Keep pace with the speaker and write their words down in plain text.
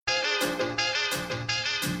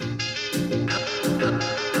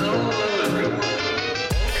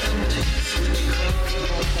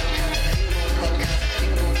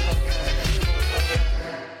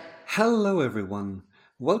Hello, everyone.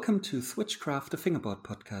 Welcome to Switchcraft, the fingerboard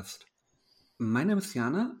podcast. My name is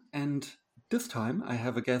Jana, and this time I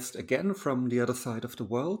have a guest again from the other side of the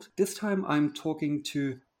world. This time I'm talking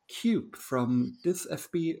to Cube from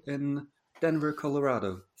Sfb in Denver,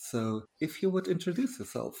 Colorado. So if you would introduce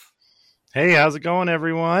yourself. Hey, how's it going,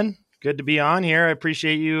 everyone? Good to be on here. I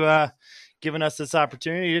appreciate you giving us this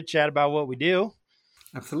opportunity to chat about what we do.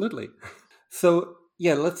 Absolutely. So,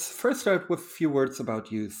 let's first start with a few words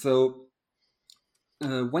about you. So,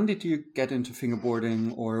 when did you get into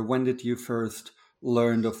fingerboarding, or when did you first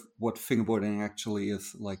learn of what fingerboarding actually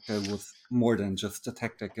is? Like, there was more than just a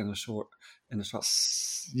tactic in a shop.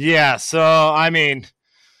 Yeah, so I mean,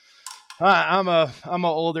 I'm a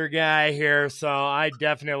older guy here, so I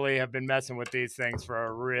definitely have been messing with these things for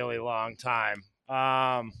a really long time.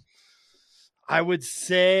 I would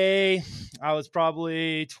say I was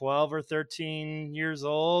probably 12 or 13 years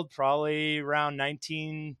old, probably around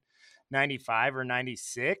 1995 or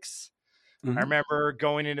 96. Mm-hmm. I remember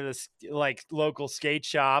going into this local skate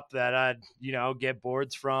shop that I'd, get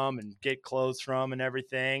boards from and get clothes from and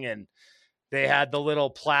everything. And they had the little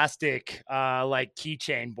plastic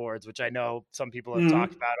keychain boards, which I know some people have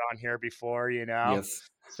talked about on here before, Yes.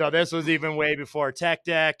 So this was even way before Tech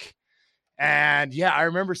Deck. And yeah, I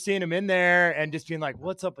remember seeing him in there and just being like,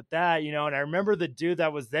 what's up with that? And I remember the dude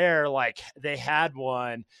that was there, they had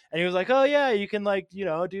one and he was like, oh yeah, you can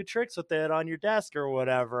do tricks with it on your desk or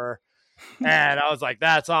whatever. And I was like,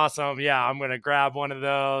 that's awesome. Yeah, I'm going to grab one of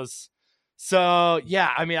those. So yeah,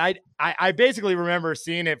 I mean, I basically remember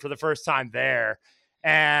seeing it for the first time there.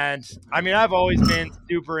 And I mean, I've always been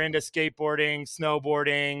super into skateboarding,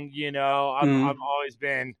 snowboarding, I've always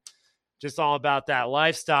been just all about that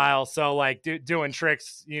lifestyle. So doing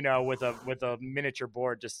tricks, with a miniature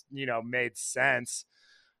board just, made sense.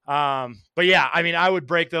 But yeah, I mean, I would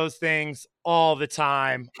break those things all the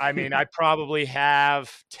time. I mean, I probably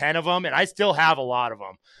have 10 of them and I still have a lot of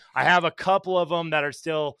them. I have a couple of them that are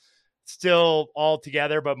still all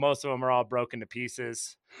together, but most of them are all broken to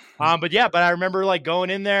pieces. But I remember going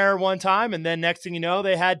in there one time and then next thing you know,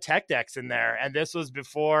 they had tech decks in there. And this was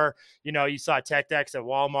before, you saw tech decks at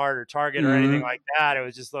Walmart or Target or anything like that. It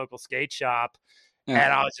was just local skate shop. Yeah.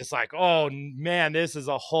 And I was just like, oh man, this is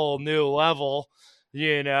a whole new level,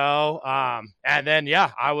 and then,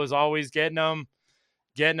 I was always getting them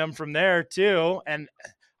from there too. And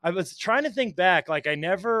I was trying to think back, I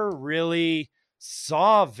never really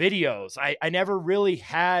saw videos. I never really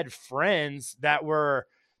had friends that were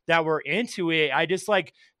into it. I just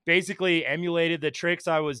basically emulated the tricks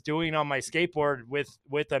I was doing on my skateboard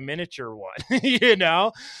with a miniature one,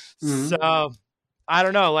 So I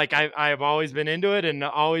don't know, I've always been into it and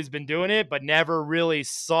always been doing it, but never really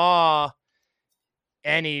saw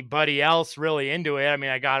anybody else really into it. I mean,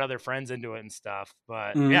 I got other friends into it and stuff,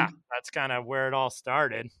 but yeah, that's kind of where it all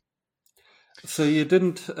started. So you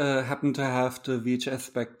didn't happen to have the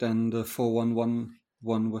VHS back then, the 411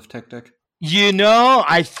 one with Tech Deck?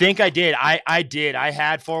 I think I did. I did. I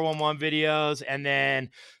had 411 videos, and then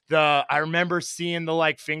I remember seeing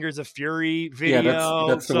the Fingers of Fury video. Yeah,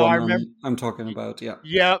 that's the one I'm talking about. Yeah.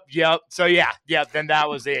 Yep. So then that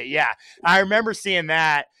was it. Yeah, I remember seeing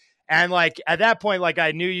that. And at that point,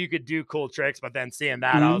 I knew you could do cool tricks, but then seeing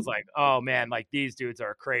that, I was like, oh man, these dudes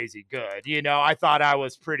are crazy good. I thought I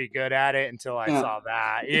was pretty good at it until I saw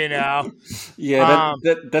that, Yeah,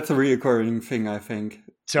 that's a reoccurring thing, I think.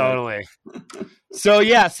 Totally.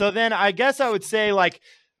 So then I guess I would say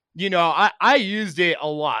I used it a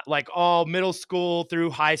lot, all middle school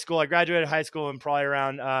through high school. I graduated high school in probably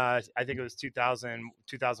around, I think it was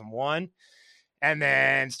 2001. And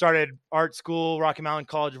then started art school, Rocky Mountain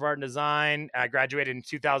College of Art and Design. I graduated in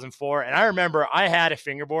 2004. And I remember I had a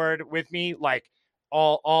fingerboard with me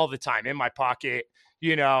all the time in my pocket.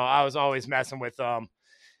 I was always messing with them.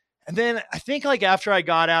 And then I think after I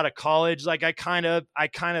got out of college, I kind of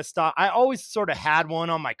stopped. I always sort of had one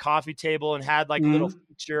on my coffee table and had a little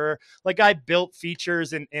feature. I built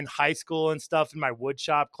features in high school and stuff in my wood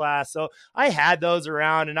shop class. So I had those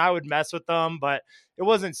around and I would mess with them, but it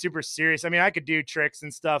wasn't super serious. I mean, I could do tricks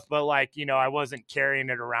and stuff, but I wasn't carrying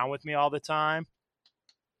it around with me all the time.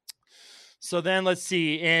 So then let's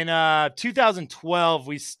see, in 2012,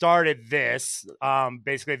 we started this,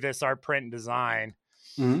 basically this art, print, and design.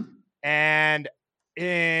 And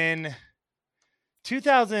in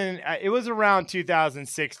 2000, it was around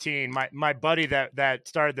 2016, my buddy that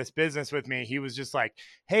started this business with me, he was just like,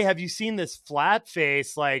 hey, have you seen this flat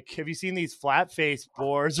face? Have you seen these flat face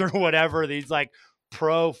boards or whatever? These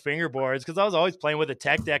pro fingerboards? Because I was always playing with a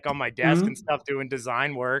tech deck on my desk and stuff, doing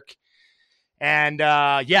design work. And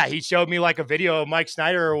yeah, he showed me like a video of Mike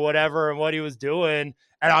Snyder or whatever and what he was doing.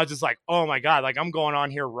 And I was just like, oh my God, like I'm going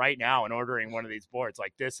on here right now and ordering one of these boards.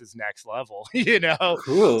 Like this is next level, you know?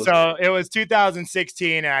 Cool. So it was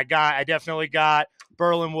 2016 and I definitely got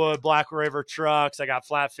Berlin Wood, Black River trucks. I got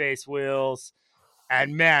flat face wheels.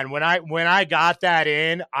 And man, when I got that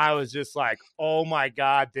in, I was just like, oh my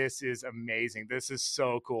God, this is amazing. This is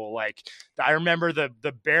so cool. Like I remember the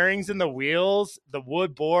bearings in the wheels, the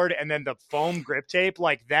wood board, and then the foam grip tape,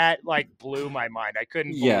 like that, like blew my mind. I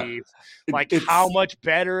couldn't believe like how much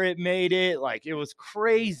better it made it. Like it was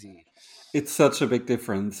crazy. It's such a big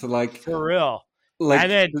difference. Like for real. Like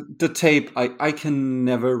and then the tape, I can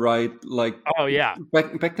never write like. Oh yeah.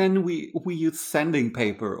 Back then we used sanding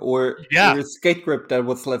paper or Yeah. skate grip that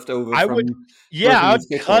was left over. I from would working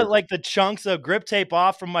with cut skateboard. like the chunks of grip tape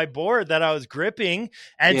off from my board that I was gripping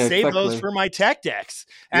and Yeah, save those exactly. for my tech decks.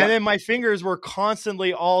 And Yeah. then my fingers were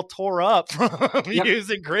constantly all tore up from Yeah.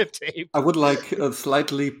 using grip tape. I would like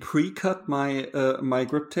slightly pre-cut my my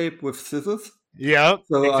grip tape with scissors. Yep.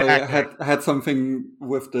 So Exactly. I had something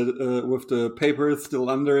with the paper still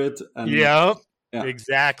under it. And Yep. yeah.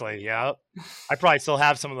 Exactly. Yep. I probably still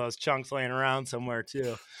have some of those chunks laying around somewhere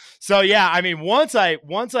too. So yeah, I mean, once I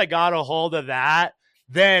got a hold of that,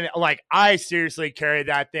 then like I seriously carried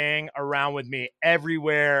that thing around with me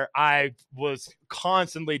everywhere. I was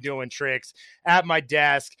constantly doing tricks at my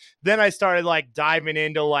desk. Then I started like diving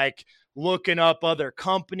into like looking up other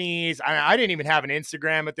companies. I didn't even have an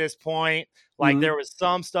Instagram at this point. Like there was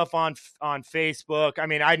some stuff on Facebook. I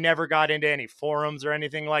mean, I never got into any forums or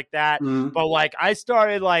anything like that. But like I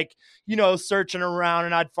started like, you know, searching around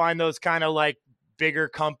and I'd find those kind of like bigger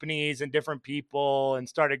companies and different people and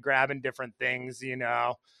started grabbing different things, you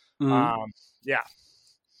know. Yeah.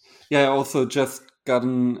 Yeah, I also just got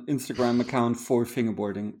an Instagram account for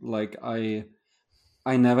fingerboarding. Like I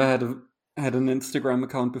never had an Instagram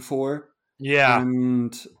account before. Yeah.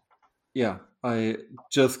 And yeah, I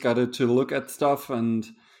just got it to look at stuff, and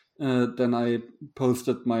then I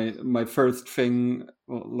posted my first thing.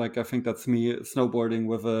 Like I think that's me snowboarding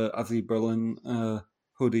with a Aussie Berlin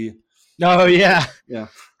hoodie. Oh yeah. Yeah.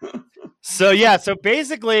 So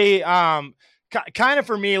basically, kind of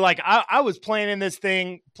for me, like I was playing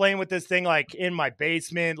with this thing like in my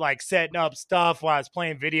basement, like setting up stuff while I was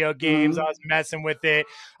playing video games. I was messing with it.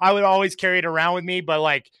 I would always carry it around with me, but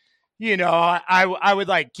like, you know, I would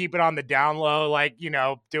like keep it on the down low, like, you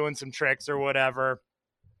know, doing some tricks or whatever.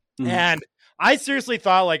 And I seriously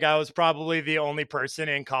thought like I was probably the only person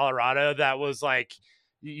in Colorado that was like,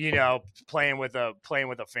 you know, playing with a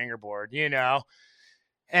fingerboard, you know.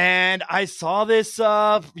 And I saw this,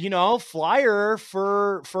 you know, flyer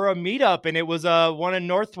for a meetup, and it was one of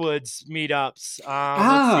Northwood's meetups.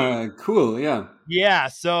 Let's see. Cool, yeah. Yeah,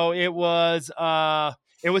 so it was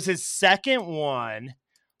his second one,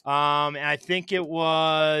 and I think it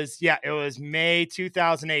was May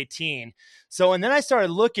 2018. So, and then I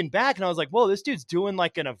started looking back and I was like, whoa, this dude's doing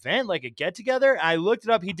like an event, like a get together. I looked it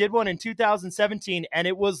up. He did one in 2017 and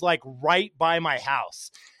it was like right by my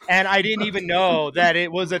house. And I didn't even know that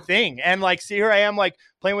it was a thing. And like, see, here I am like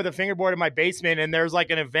playing with a fingerboard in my basement and there's like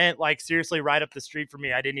an event like seriously right up the street from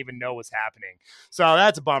me. I didn't even know was happening. So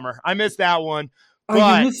that's a bummer. I missed that one.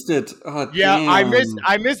 But, you missed it. Oh, yeah, damn.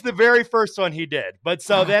 I missed the very first one he did. But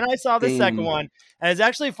so then I saw the second one, and it's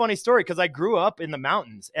actually a funny story because I grew up in the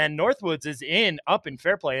mountains, and Northwoods is up in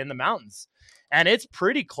Fairplay in the mountains, and it's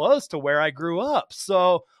pretty close to where I grew up.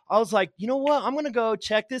 So I was like, you know what? I'm gonna go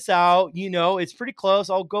check this out. You know, it's pretty close.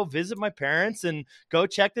 I'll go visit my parents and go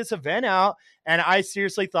check this event out. And I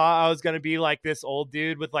seriously thought I was gonna be like this old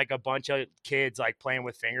dude with like a bunch of kids like playing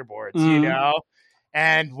with fingerboards, you know.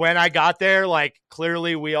 And when I got there, like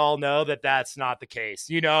clearly we all know that that's not the case.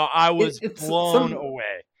 You know, I was blown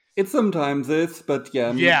away. It sometimes is, but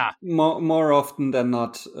yeah, more often than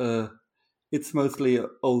not, it's mostly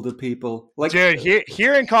older people. Like, dude,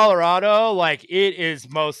 here in Colorado, like it is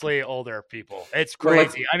mostly older people. It's crazy. Well,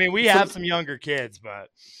 like, I mean, we have some younger kids, but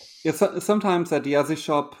yeah, sometimes at the Aussie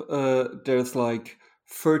shop, there's like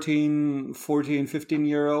 13, 14,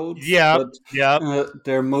 15-year-olds. Yeah.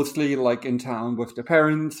 They're mostly like in town with their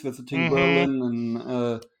parents visiting Berlin,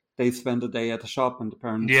 and they spend a day at the shop, and the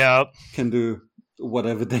parents can do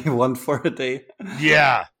whatever they want for a day.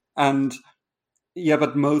 Yeah. And yeah,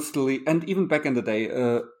 but mostly, and even back in the day,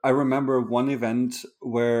 I remember one event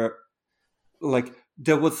where like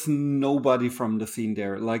there was nobody from the scene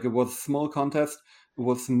there. Like it was a small contest. It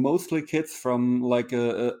was mostly kids from like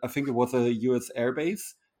I think it was a US air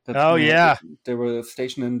base. They were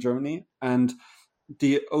stationed in Germany, and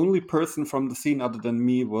the only person from the scene other than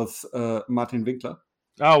me was Martin Winkler.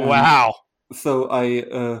 Oh wow! So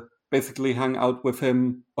I basically hung out with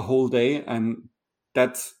him a whole day, and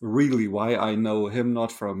that's really why I know him,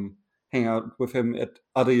 not from hang out with him at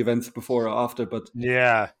other events before or after, but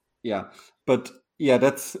Yeah. yeah. But yeah,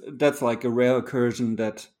 that's like a rare occursion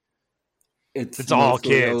that it's It's all mostly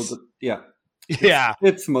kids. older. Yeah, Yeah.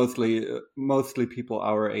 it's mostly people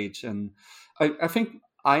our age, and I think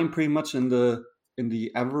I'm pretty much in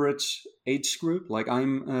the average age group. Like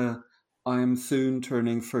I'm soon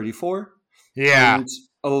turning 34, Yeah. and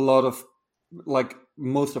a lot of like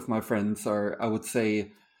most of my friends are, I would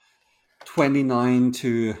say, 29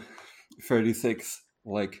 to 36,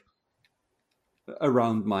 like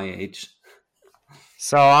around my age.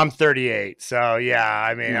 So I'm 38. So yeah,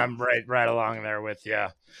 I mean, Yeah, I'm right along there with you.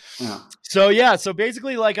 yeah. So yeah, so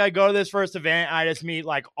basically like I go to this first event, I just meet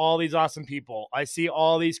like all these awesome people. I see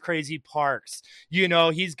all these crazy parks.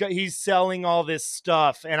 He's selling all this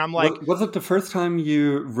stuff and I'm like, Was it the first time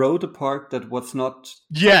you rode a park that was not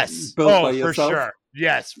 "Yes. built by Oh, for yourself? sure.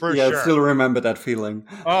 Yes, for Yeah, I sure." still remember that feeling.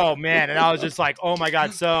 Oh man, and I was just like, "Oh my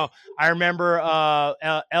god." So, I remember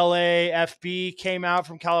LAFB came out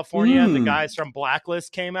from California, the Mm. guys from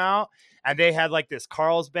Blacklist came out and they had like this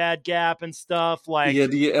Carlsbad Gap and stuff Yeah, like.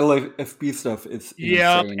 the LFB stuff is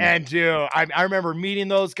Yep, insane. and dude, I remember meeting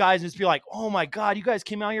those guys and just be like, "Oh my god, you guys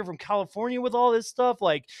came out here from California with all this stuff,"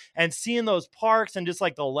 like, and seeing those parks and just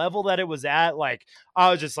like the level that it was at, like,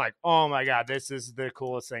 I was just like, "Oh my god, this is the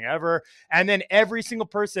coolest thing ever." And then every single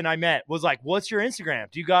person I met was like, "What's your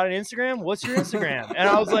Instagram? Do you got an Instagram? What's your Instagram?" And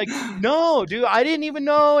I was like, "No, dude, I didn't even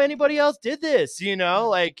know anybody else did this,"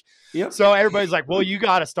 like. Yep. So everybody's like, "Well, you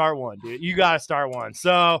got to start one, dude. You got to start one."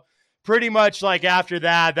 So pretty much like after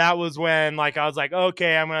that was when like I was like,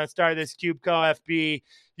 okay, I'm gonna start this CubeCo FB,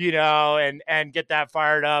 and get that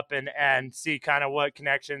fired up and see kind of what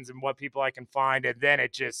connections and what people I can find, and then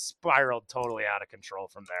it just spiraled totally out of control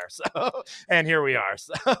from there. So and here we are.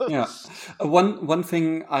 So Yeah. One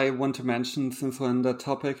thing I want to mention since we're on that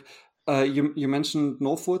topic, you mentioned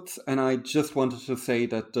Northwoods, and I just wanted to say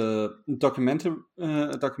that the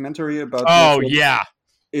documentary about oh Northwoods yeah,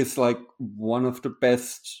 is like one of the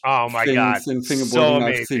best oh my god, things in so fingerboarding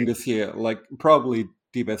I've seen amazing. this year. Like probably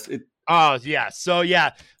the best. Oh yeah, so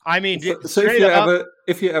yeah, I mean So straight up,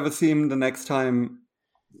 if you ever see him the next time,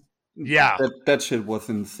 yeah. that shit was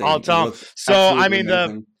I'll insane. It tell him. was So I absolutely mean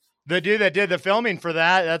amazing. the dude that did the filming for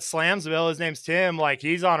that's Slamsville. His name's Tim. Like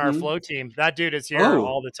he's on our Mhm. flow team. That dude is here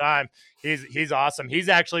all Oh, the time. He's awesome. He's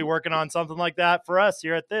actually working on something like that for us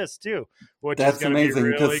here at this too, which is that's going to be amazing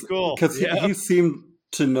really cool. because Yeah. he seemed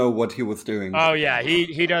to know what he was doing. Oh yeah,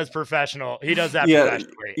 he does professional. He does that Yeah,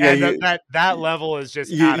 professionally, yeah. and that level is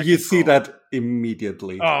just out of You see control. that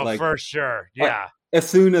immediately. Oh, Like for sure. I, Yeah. as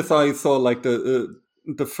soon as I saw like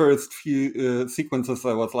the first few sequences,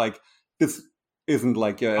 I was like, this isn't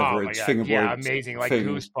like your Oh my average god. Yeah, fingerboard amazing. Like thing.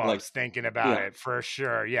 Like, goosebumps thinking about yeah, it for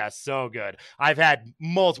sure. Yeah, so good. I've had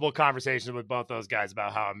multiple conversations with both those guys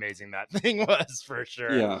about how amazing that thing was for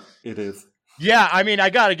sure. yeah, it is. Yeah, I mean, I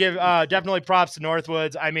got to give definitely props to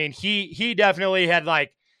Northwoods. I mean, he definitely had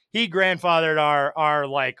like he grandfathered our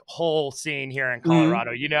like whole scene here in Mhm.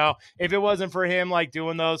 Colorado. If it wasn't for him like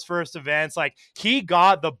doing those first events, like he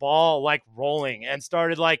got the ball like rolling and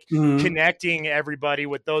started like Mhm. connecting everybody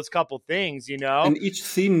with those couple things. And each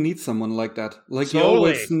scene needs someone like that. Like you Totally.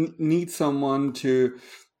 always need someone to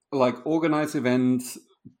like organize events,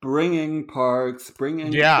 bringing parks,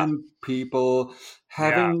 bringing Yeah. in people, Yeah.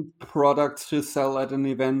 having products to sell at an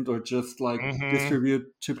event or just like Mhm. distribute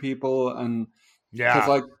to people. And because Yeah.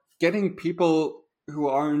 like getting people who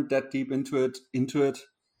aren't that deep into it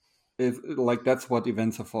is like that's what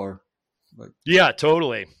events are for. Like, Yeah,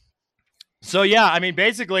 totally. So yeah, I mean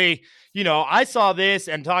basically, I saw this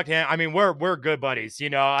and talked to him. I mean, we're good buddies.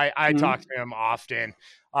 I talk mhm. to him often.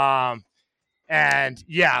 Um and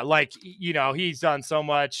yeah, like he's done so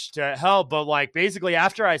much to help, but like basically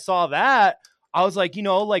after I saw that, I was like,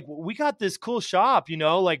 like we got this cool shop,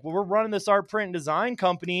 like we're running this art print and design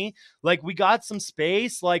company, like we got some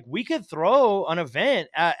space, like we could throw an event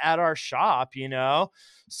at our shop.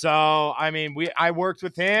 So I mean, I worked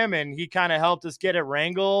with him and he kind of helped us get it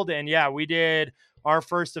wrangled, and yeah, we did our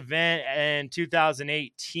first event in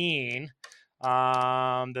 2018,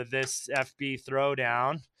 this FB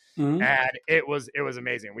throwdown, Mhm. and it was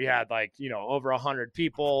amazing. We had like over 100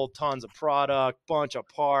 people, tons of product, bunch of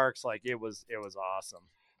parks. Like it was awesome.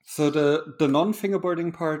 So the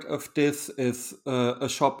non-fingerboarding part of this is a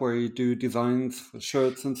shop where you do designs for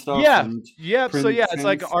shirts and stuff Yeah. and Yep. So print yeah, it's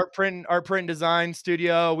like things. art print design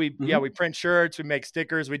studio. We Hmm. print shirts, we make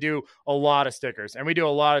stickers, we do a lot of stickers, and we do a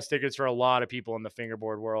lot of stickers for a lot of people in the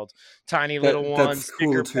fingerboard world. Tiny little That's ones, cool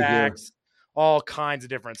sticker to hear. packs. all kinds of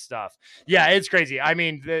different stuff. Yeah, it's crazy. I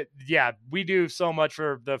mean, we do so much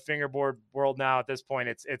for the fingerboard world now. At this point,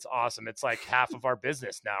 it's awesome. It's like half of our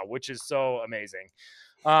business now, which is so amazing.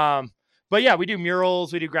 But yeah, we do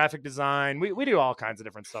murals, we do graphic design, we do all kinds of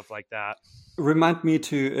different stuff like that. Remind me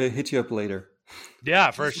to hit you up later.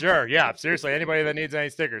 Yeah, for sure. Yeah, seriously, anybody that needs any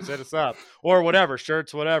stickers, hit us up or whatever,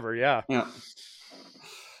 shirts, whatever. Yeah.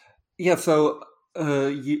 Yeah. So,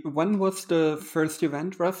 when was the first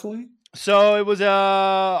event roughly? So it was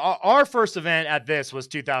our first event at this was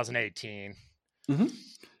 2018. Mm-hmm.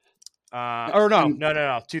 Or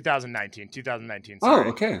no, 2019. 2019. Sorry. Oh,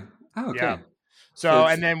 okay. Yeah. So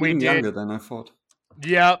and then we did younger than I thought.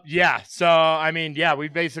 Yep. Yeah. So I mean, yeah, we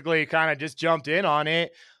basically kind of just jumped in on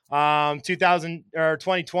it.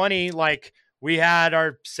 2020, like we had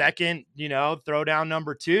our second, throwdown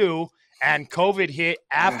number 2, and COVID hit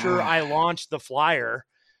after I launched the flyer.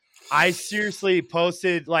 I seriously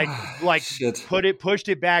posted pushed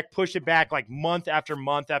it back like month after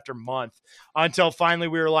month after month until finally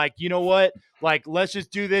we were like, you know what? Like, let's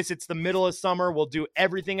just do this. It's the middle of summer. We'll do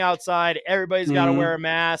everything outside. Everybody's got to wear a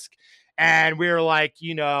mask. And we were like,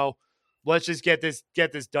 let's just get this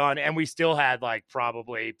done. And we still had like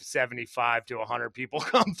probably 75 to 100 people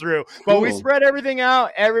come through, but we spread everything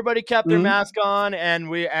out. Everybody kept their mask on, and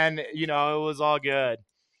it was all good.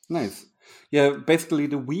 Nice. Yeah, basically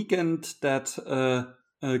the weekend that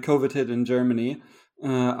COVID hit in Germany,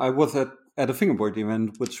 I was at a fingerboard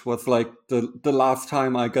event, which was like the last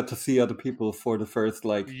time I got to see other people for the first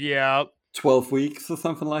 12 weeks or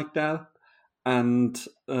something like that. And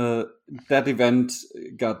that event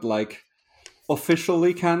got like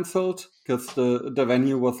officially canceled because the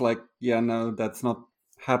venue was like, yeah, no, that's not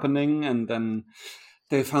happening. And then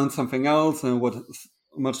they found something else and it was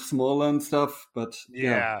much smaller and stuff. But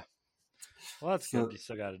yeah. Well, that's good. You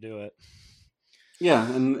still got to do it. Yeah,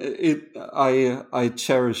 and I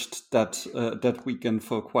cherished that weekend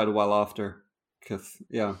for quite a while after, because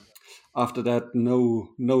after that no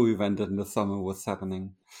event in the summer was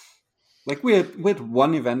happening. Like we had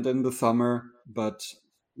one event in the summer, but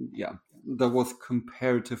yeah, that was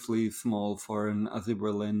comparatively small for an Aussie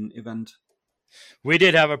Berlin event. We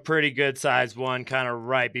did have a pretty good sized one kind of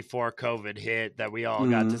right before COVID hit that we all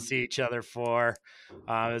got to see each other for. It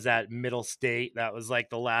was at Middle State. That was like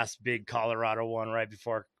the last big Colorado one right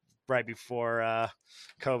before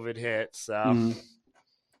COVID hit.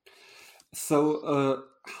 So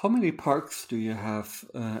how many parks do you have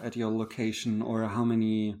at your location, or how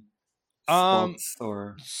many spots?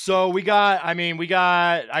 So we got,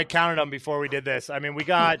 I counted them before we did this. I mean, we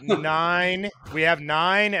got 9. We have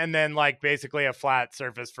 9, and then like basically a flat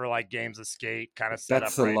surface for like games of skate kind of set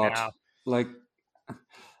up right now.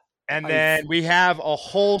 And then we have a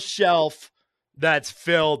whole shelf that's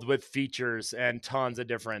filled with features and tons of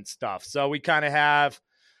different stuff. So we kind of have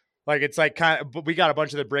like, it's like we got a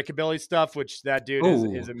bunch of the Brick-ability stuff, which that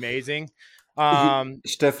dude is amazing.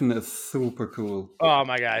 Stefan is super cool. Oh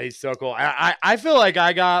my god, he's so cool. I feel like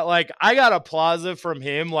I got a plaza from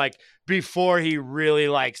him like before he really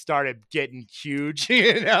like started getting huge,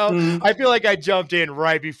 I feel like I jumped in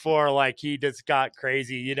right before like he just got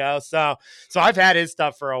crazy, so I've had his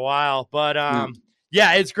stuff for a while, but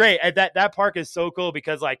yeah, it's great. That park is so cool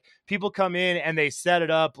because like people come in and they set it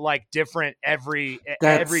up like different every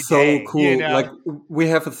day. So cool. Like we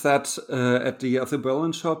have a set at the Aussie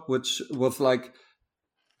Berlin shop, which was like,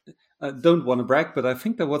 I don't want to brag, but I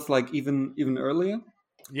think that was like even earlier.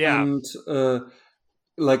 Yeah. And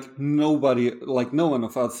like nobody, like no one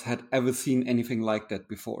of us had ever seen anything like that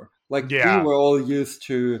before. Like we were all used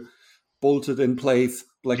to bolted in place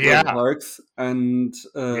like parks, and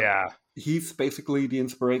he's basically the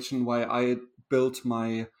inspiration why I built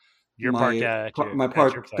my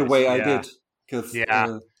park the way I did. Because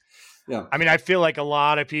I mean, I feel like a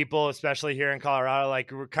lot of people, especially here in Colorado,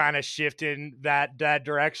 like we're kind of shifting that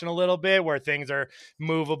direction a little bit, where things are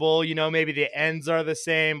movable. Maybe the ends are the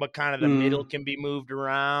same, but kind of the middle can be moved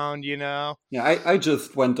around. Yeah, I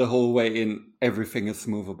just went the whole way in. Everything is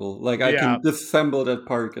movable. Like I can disassemble that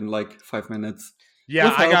park in like 5 minutes.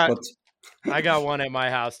 Yeah, I got one at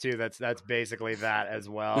my house too. That's basically that as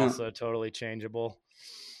well. So totally changeable.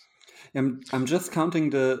 I'm just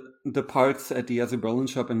counting the parts at the Aussie Berlin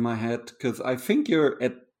shop in my head, because I think you're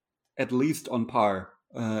at least on par.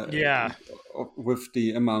 With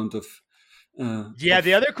the amount of.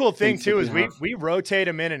 The other cool thing too is we rotate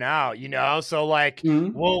them in and out. So like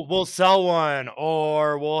we'll sell one,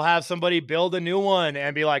 or we'll have somebody build a new one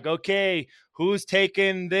and be like, okay, who's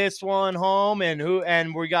taking this one home,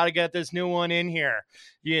 and we got to get this new one in here,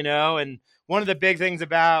 and one of the big things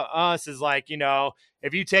about us is like, you know,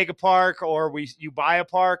 if you take a park or you buy a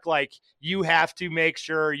park, like you have to make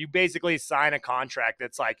sure you basically sign a contract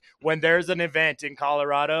that's like, when there's an event in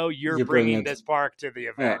Colorado, you're You bring bringing it. this park to the Yeah.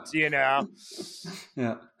 event, you know?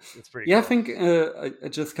 Yeah. It's pretty Yeah, cool. I think I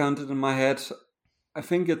just counted in my head. I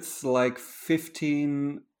think it's like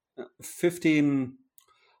 15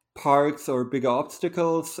 parks or bigger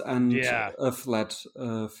obstacles and Yeah. a flat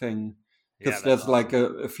thing. Yeah, Because that's there's like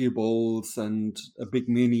awesome. a few bowls and a big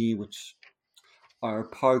mini, which are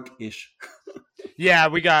park-ish.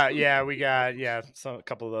 We got so a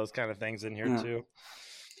couple of those kind of things in here Yeah. too.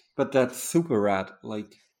 But that's super rad.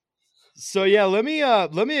 Like, So yeah, let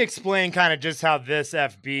me explain kind of just how this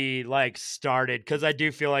FB like started, because I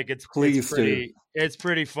do feel like please do. it's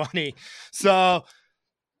pretty funny. So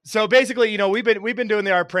basically, you know, we've been doing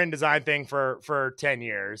the art print and design thing for 10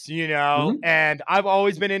 years, you know, Mm-hmm. and I've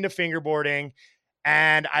always been into fingerboarding,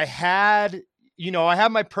 and I had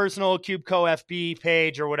my personal Cubeco FB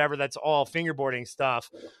page or whatever that's all fingerboarding stuff,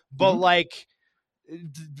 but Mm-hmm. like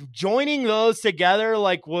joining those together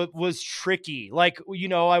like was tricky. Like, you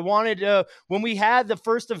know, I wanted to, when we had the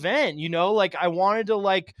first event, you know, like I wanted to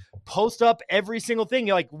like post up every single thing.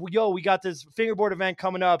 You're like, yo, we got this fingerboard event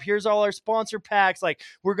coming up, here's all our sponsor packs, like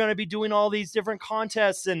we're going to be doing all these different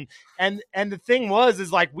contests. And the thing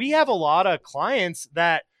is like we have a lot of clients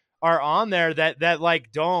that are on there that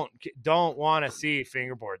like don't want to see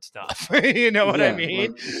fingerboard stuff. You know what I Yeah,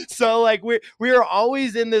 mean? like, So like we are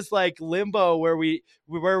always in this like limbo where we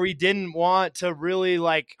didn't want to really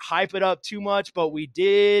like hype it up too much, but we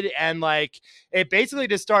did. And like it basically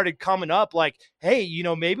just started coming up like, hey, you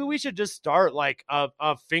know, maybe we should just start like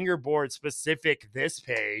a fingerboard specific this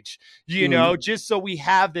page, you know, just so we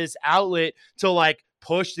have this outlet to like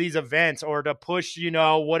push these events or to push, you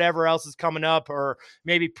know, whatever else is coming up, or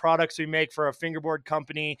maybe products we make for a fingerboard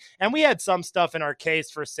company. And we had some stuff in our case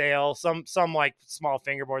for sale, some like small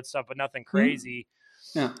fingerboard stuff, but nothing crazy.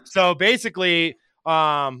 yeah. So basically,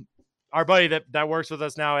 our buddy that works with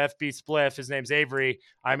us now, FB Spliff, his name's Avery.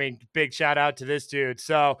 I mean, big shout out to this dude.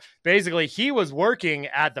 So basically, he was working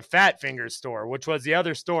at the Fat Fingers store, which was the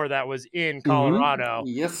other store that was in Colorado.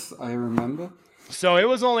 Yes, I remember. So it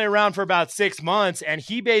was only around for about 6 months, and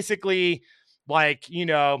he basically, like, you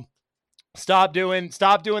know, stopped doing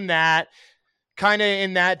that. Kind of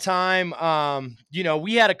in that time, you know,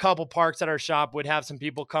 we had a couple parks at our shop, would have some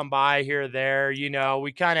people come by here or there. You know,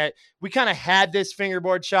 we kind of had this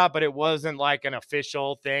fingerboard shop, but it wasn't like an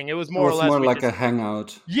official thing. It was It more or was less more like a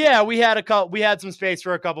hangout. yeah, we had some space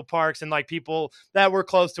for a couple parks, and like people that were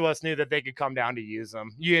close to us knew that they could come down to use them,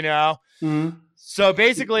 you know? Mm-hmm. So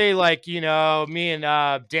basically, like, you know, me and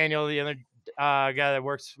Daniel, the other guy that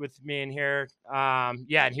works with me in here,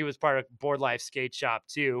 and he was part of Board Life Skate Shop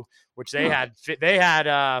too, which they had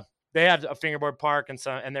a fingerboard park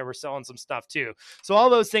and they were selling some stuff too. So all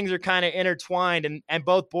those things are kind of intertwined, and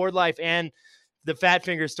both Board Life and the Fat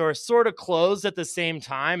Finger store sort of closed at the same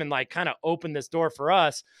time and like kind of opened this door for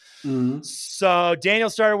us. Mm-hmm. So Daniel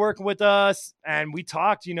started working with us, and we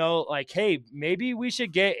talked, you know, like, hey, maybe we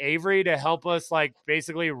should get Avery to help us like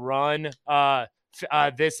basically run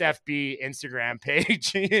this FB Instagram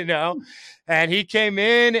page, you know. And he came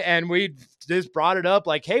in and we just brought it up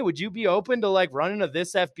like, hey, would you be open to like running a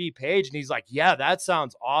this FB page? And he's like, yeah, that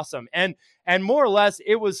sounds awesome. And more or less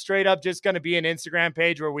it was straight up just going to be an Instagram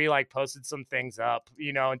page where we like posted some things up,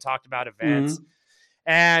 you know, and talked about events. Mm-hmm.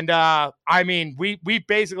 And I mean, we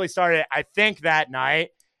basically started, I think, that night.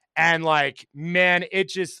 And like, man, it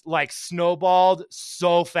just like snowballed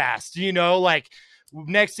so fast, you know, like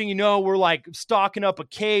next thing you know, we're like stocking up a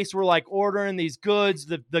case. We're like ordering these goods.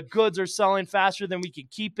 The goods are selling faster than we can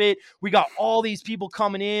keep it. We got all these people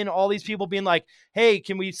coming in, all these people being like, hey,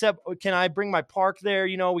 can I bring my park there?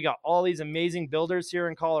 You know, we got all these amazing builders here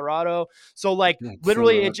in Colorado. So like That's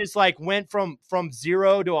literally so it just like went from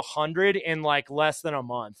 0 to 100 in like less than a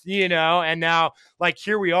month, you know? And now like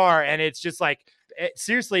here we are, and it's just like,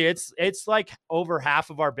 seriously, it's like over half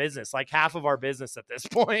of our business, like half of our business at this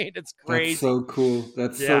point. It's crazy. That's so cool.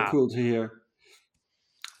 That's so cool to hear.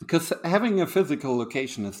 Because having a physical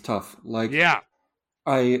location is tough. Like,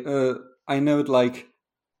 I know it like,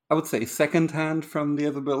 I would say secondhand from the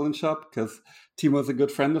other building shop, because Timo's a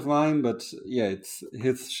good friend of mine, but yeah, it's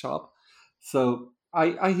his shop. So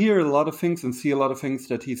I hear a lot of things and see a lot of things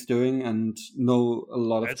that he's doing and know a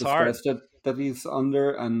lot of the stress that he's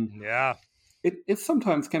under. And it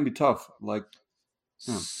sometimes can be tough. Like,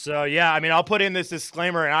 So yeah, I mean, I'll put in this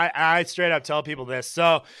disclaimer, and I straight up tell people this.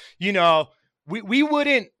 So, you know, we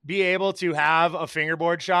wouldn't be able to have a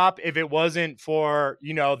fingerboard shop if it wasn't for,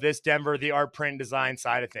 this Denver, the art print design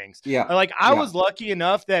side of things. Yeah. Like I Yeah. was lucky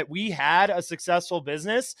enough that we had a successful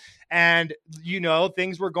business and,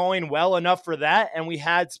 things were going well enough for that. And we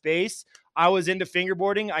had space. I was into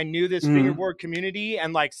fingerboarding. I knew this fingerboard community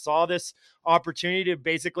and like saw this opportunity to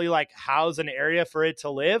basically like house an area for it to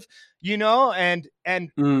live, and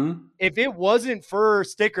if it wasn't for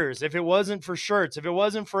stickers, if it wasn't for shirts, if it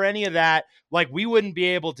wasn't for any of that, like we wouldn't be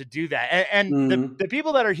able to do that. And the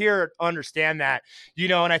people that are here understand that,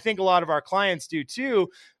 and I think a lot of our clients do too.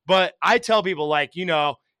 But I tell people like,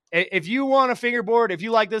 if you want a fingerboard, if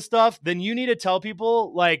you like this stuff, then you need to tell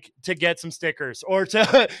people like to get some stickers or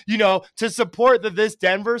to, to support the This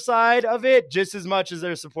Denver side of it just as much as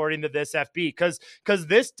they're supporting the This FB. Cause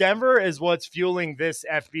this Denver is what's fueling this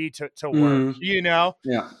FB to work, Yeah.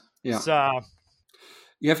 Yeah. So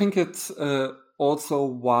yeah, I think it's also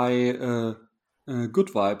why Good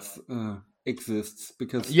Vibes exists,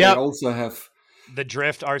 because they also have the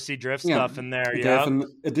RC drift stuff in there. They have an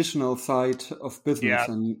additional side of business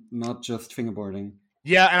and not just fingerboarding.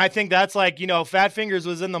 Yeah, and I think that's like, Fat Fingers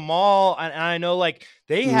was in the mall, and I know like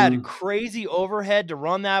they had crazy overhead to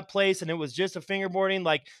run that place, and it was just a fingerboarding.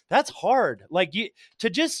 Like that's hard. Like to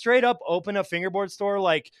just straight up open a fingerboard store.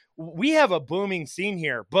 Like we have a booming scene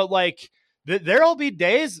here, but like there'll be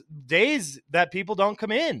days that people don't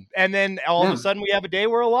come in, and then all of a sudden we have a day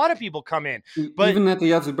where a lot of people come in. But even at the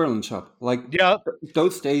Yazzie Berlin shop, like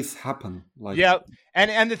those days happen. Like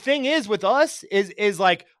and the thing is with us is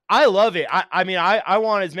like I love it. I mean, I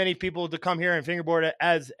want as many people to come here and fingerboard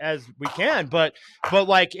as we can, but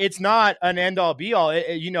like it's not an end all be all.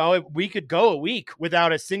 We could go a week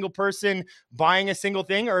without a single person buying a single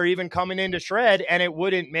thing or even coming into shred, and it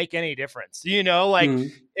wouldn't make any difference.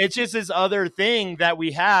 It's just this other thing that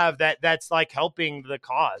we have that's like helping the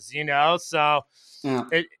cause. So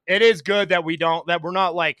it is good that we're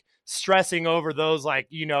not like stressing over those like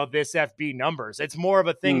this FB numbers. It's more of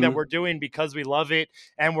a thing that we're doing because we love it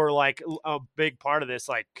and we're like a big part of this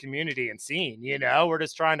like community and scene. We're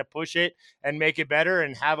just trying to push it and make it better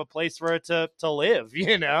and have a place for it to live.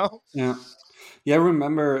 I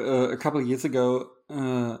remember a couple of years ago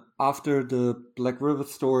after the Black River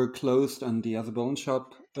store closed and the Yazzie Berlin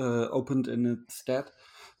shop opened in its stead.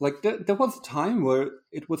 Like there was a time where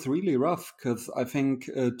it was really rough because I think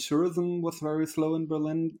tourism was very slow in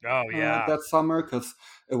Berlin that summer because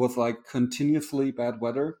it was like continuously bad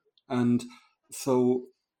weather. And so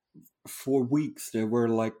for weeks there were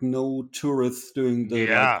like no tourists doing the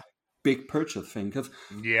like, big purchase thing. Because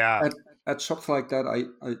at shops like that,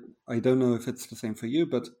 I don't know if it's the same for you,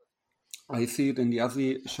 but I see it in the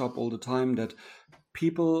Yazzie shop all the time that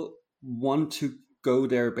people want to go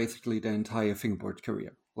there basically their entire fingerboard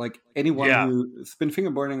career. Like anyone who's been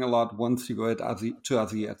fingerboarding a lot wants to go to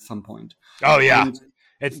Yazzie at some point. Oh yeah, and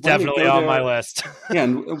it's definitely on my list.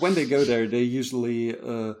 And when they go there, they usually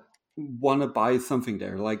want to buy something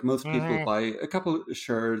there. Like most people buy a couple of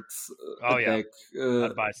shirts, a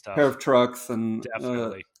pair of trucks, and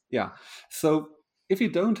definitely. So if you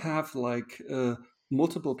don't have like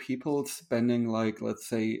multiple people spending like let's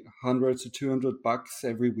say $100 to $200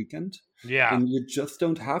 every weekend, and you just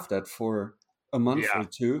don't have that for a month or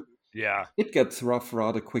two, it gets rough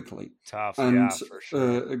rather quickly. Tough, and for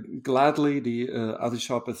sure. Gladly, the Yazzie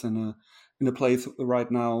shop is in a place right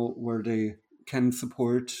now where they can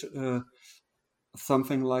support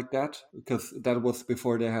something like that, because that was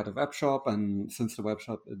before they had a web shop, and since the web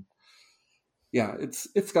shop,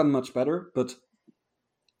 it's gotten much better. But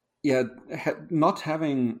not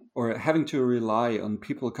having to rely on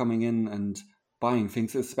people coming in and buying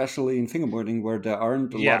things, especially in fingerboarding where there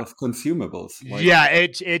aren't a lot of consumables. Like,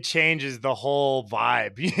 it changes the whole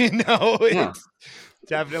vibe, It's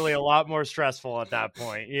definitely a lot more stressful at that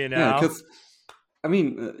point, because I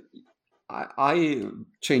mean, I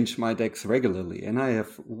change my decks regularly, and I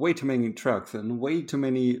have way too many trucks and way too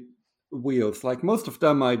many wheels. Like most of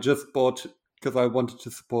them I just bought because I wanted to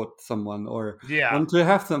support someone or want to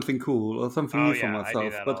have something cool or something new for myself. I do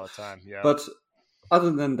that all the time. But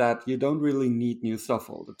other than that, you don't really need new stuff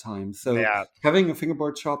all the time. So having a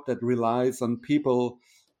fingerboard shop that relies on people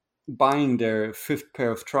buying their 5th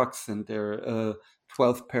pair of trucks and their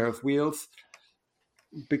 12th pair of wheels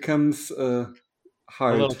becomes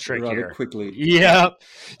hard, a little trickier, rather quickly.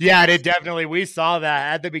 It definitely, we saw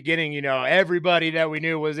that at the beginning. Everybody that we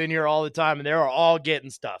knew was in here all the time, and they were all getting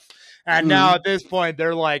stuff. And now at this point,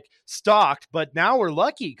 they're like stocked. But now we're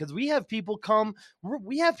lucky because we have people come.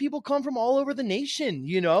 We have people come from all over the nation.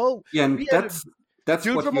 And that's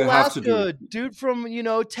dude what from you Alaska, have to do. dude from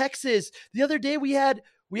Texas. The other day we had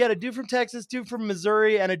we had a dude from Texas, dude from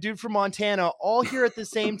Missouri, and a dude from Montana all here at the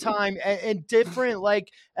same time, and different, like,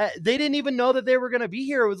 they didn't even know that they were going to be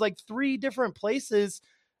here. It was like 3 different places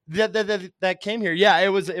that came here. Yeah, it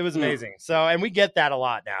was amazing. So, and we get that a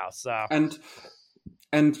lot now. So,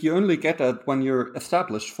 and you only get that when you're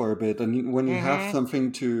established for a bit and when you have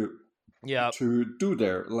something to do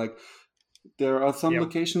there. Like, there are some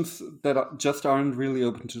locations that just aren't really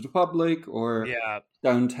open to the public, or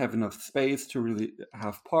don't have enough space to really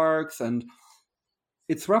have parks, and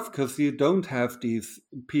it's rough because you don't have these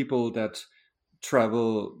people that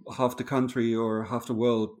travel half the country or half the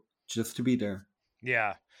world just to be there.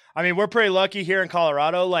 Yeah. I mean, we're pretty lucky here in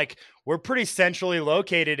Colorado. Like, we're pretty centrally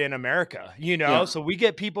located in America, you know? Yeah. So we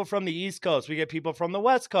get people from the East Coast. We get people from the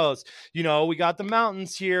West Coast. You know, we got the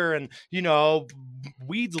mountains here, and, you know,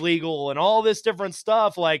 weed's legal and all this different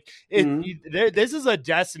stuff. Like, this is a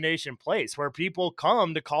destination place where people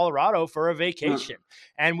come to Colorado for a vacation.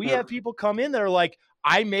 And we have people come in that are like,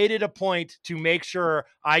 I made it a point to make sure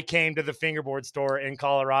I came to the fingerboard store in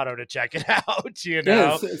Colorado to check it out, you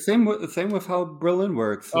know? Yeah, same with how Berlin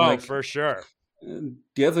works. Oh, like, for sure.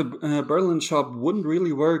 The other Berlin shop wouldn't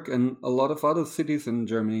really work in a lot of other cities in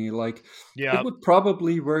Germany. Like, it would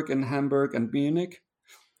probably work in Hamburg and Munich,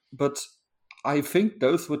 but I think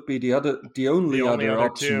those would be the only other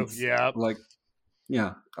options. Yeah. Like,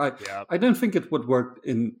 I don't think it would work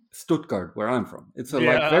in Stuttgart, where I'm from. It's a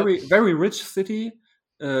like very, very rich city,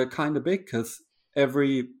 kind of big, because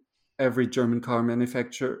every German car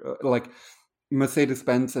manufacturer, like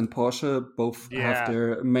Mercedes-Benz and Porsche, both have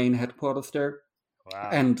their main headquarters there. Wow.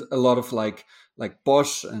 And a lot of like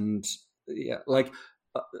Bosch and like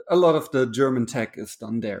a lot of the German tech is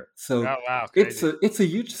done there. So it's a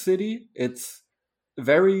huge city. It's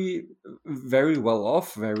very, very well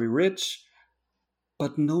off, very rich,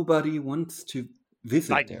 but nobody wants to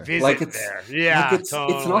visit there. It's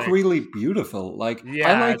not really beautiful. Like,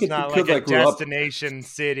 I like it's it not because like a destination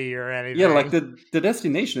city or anything. Yeah, like the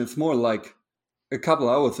destination is more like a couple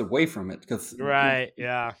hours away from it, because like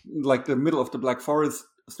the middle of the Black Forest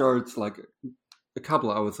starts like a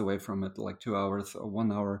couple hours away from it, like 2 hours or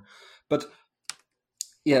 1 hour. But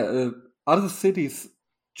other cities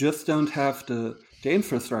just don't have the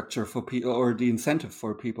infrastructure for people, or the incentive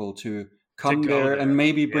for people to come there and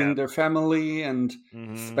maybe bring their family and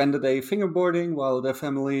spend a day fingerboarding while their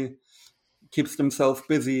family keeps themselves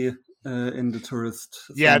busy in the tourist.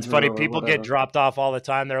 Yeah, it's funny. People get dropped off all the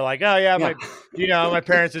time. They're like, "Oh yeah, my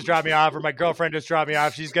parents just dropped me off, or my girlfriend just dropped me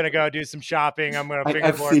off. She's gonna go do some shopping. I'm gonna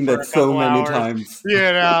fingerboard." I've seen that so many times. You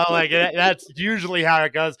know, like that's usually how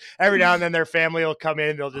it goes. Every now and then, their family will come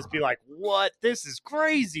in. They'll just be like, "What? This is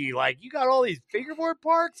crazy! Like, you got all these fingerboard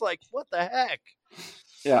parks? Like, what the heck?"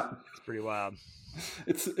 Yeah, it's pretty wild.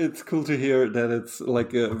 It's cool to hear that it's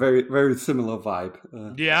like a very, very similar vibe.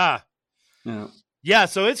 Yeah,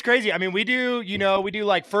 so it's crazy. I mean, we do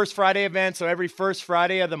like First Friday events. So every first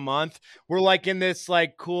Friday of the month, we're like in this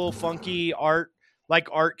like cool, funky art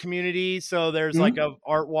community. So there's like a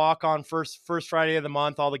art walk on first Friday of the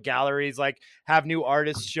month. All the galleries like have new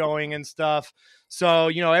artists showing and stuff. So,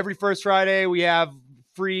 you know, every first Friday we have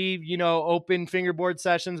free, you know, open fingerboard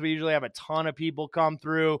sessions. We usually have a ton of people come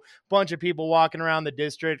through, bunch of people walking around the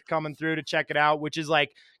district coming through to check it out, which is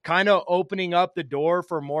like kind of opening up the door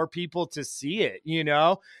for more people to see it, you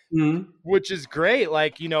know, which is great.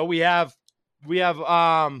 Like, you know, we have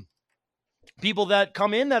people that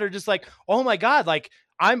come in that are just like, oh my God, like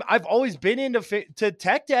I've always been into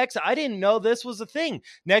tech decks. I didn't know this was a thing.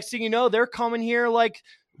 Next thing you know, they're coming here like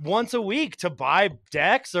once a week to buy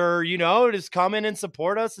decks, or, you know, just come in and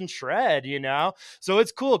support us and shred, you know? So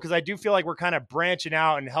it's cool, because I do feel like we're kind of branching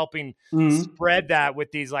out and helping spread that with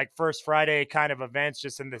these like First Friday kind of events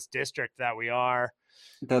just in this district that we are.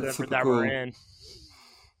 That's super cool. We're in.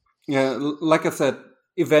 Yeah, like I said,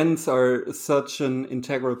 events are such an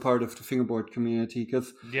integral part of the fingerboard community,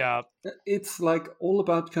 because it's like all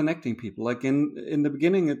about connecting people. Like in the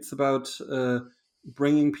beginning, it's about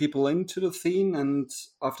bringing people into the scene, and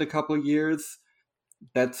after a couple of years,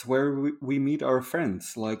 that's where we meet our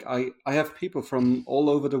friends. Like I have people from all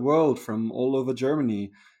over the world, from all over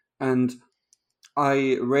Germany, and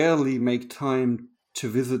I rarely make time to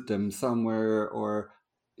visit them somewhere, or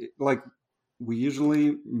like we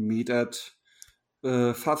usually meet at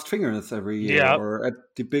Fast Fingers every year, or at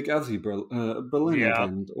the Big Aussie Berlin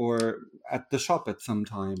event, or at the shop at some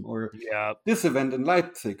time, or this event in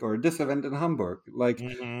Leipzig, or this event in Hamburg. Like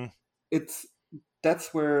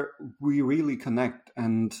that's where we really connect,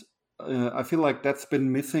 and I feel like that's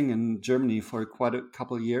been missing in Germany for quite a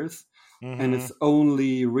couple of years, and it's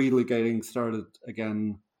only really getting started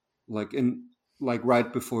again, like in like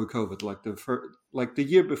right before COVID, like the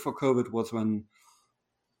year before COVID was when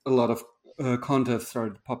a lot of contests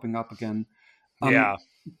started popping up again. Yeah.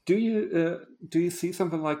 Do you see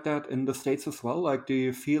something like that in the States as well? Like, do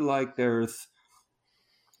you feel like there's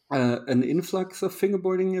an influx of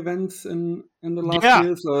fingerboarding events in the last Yeah.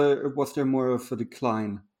 years, or was there more of a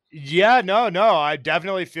decline? Yeah, no. I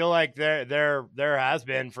definitely feel like there has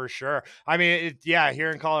been for sure. I mean, here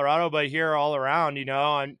in Colorado, but here all around,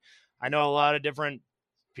 and I know a lot of different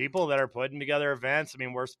people that are putting together events. I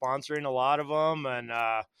mean, we're sponsoring a lot of them, and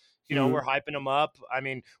we're Mm. hyping them up. I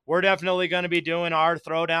mean, we're definitely going to be doing our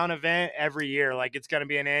throwdown event every year. Like, it's going to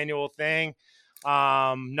be an annual thing.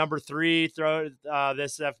 Number 3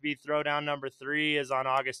 this FB throwdown number 3 is on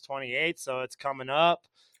August 28th, so it's coming up.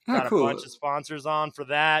 Got a Cool. bunch of sponsors on for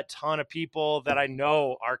that. Ton of people that I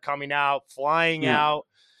know are coming out, flying Yeah. out.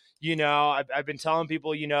 I've been telling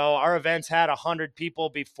people, our events had 100 people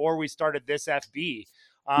before we started this FB.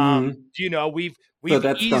 Mm. We've So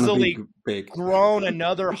that's gonna be easily big. grown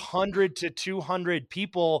another 100 to 200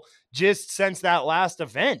 people just since that last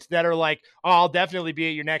event that are like, oh, I'll definitely be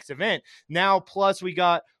at your next event. Now, plus we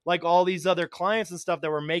got like all these other clients and stuff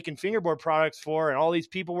that we're making fingerboard products for, and all these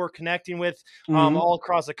people we're connecting with all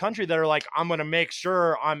across the country that are like, I'm going to make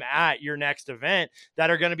sure I'm at your next event,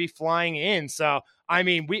 that are going to be flying in. So, I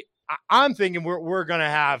mean, I'm thinking we're going to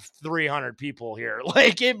have 300 people here.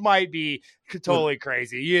 Like, it might be totally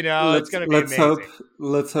crazy. It's going to be amazing.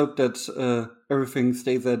 Let's hope that everything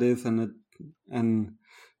stays as is, and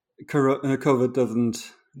COVID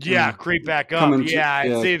doesn't Creep back come up. into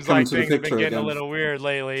It seems come like into the things have been picture getting a again. little weird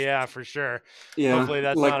lately. Yeah, for sure. Yeah, Hopefully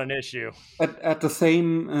that's like not an issue. at the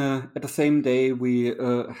same day we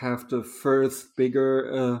have the first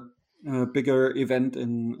bigger event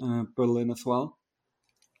in Berlin as well.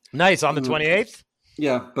 Nice, on the 28th?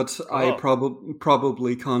 Yeah, but Cool. I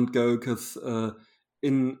probably can't go because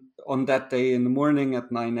on that day in the morning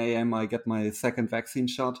at 9 a.m. I get my second vaccine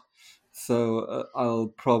shot, so I'll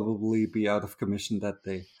probably be out of commission that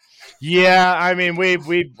day. Yeah, I mean,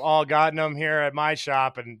 we've all gotten them here at my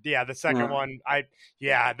shop, and the second one,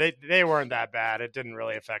 they weren't that bad. It didn't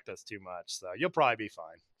really affect us too much, so you'll probably be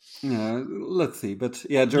fine. Yeah, let's see. But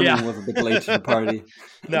yeah, Germany was a bit late to the party.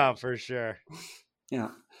 No, for sure. Yeah.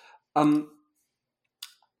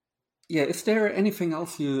 Yeah, is there anything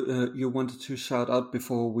else you wanted to shout out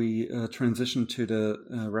before we transition to the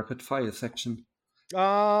rapid fire section?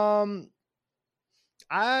 I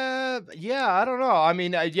don't know. I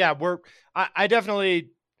mean, I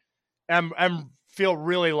definitely am feel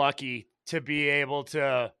really lucky to be able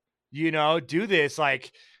to, do this.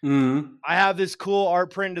 Like, I have this cool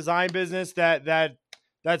art print design business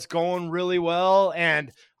that's going really well,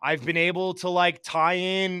 and I've been able to like tie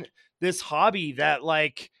in this hobby that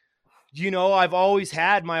like, I've always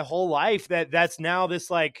had my whole life, that's now this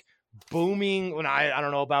like booming, when I don't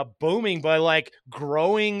know about booming, but like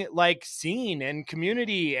growing like scene and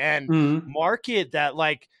community and market that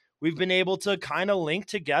like we've been able to kind of link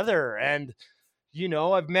together. And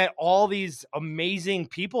I've met all these amazing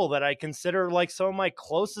people that I consider like some of my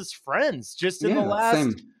closest friends just in the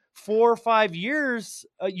last 4 or 5 years,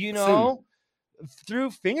 through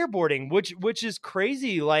fingerboarding, which is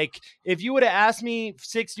crazy. Like, if you would have asked me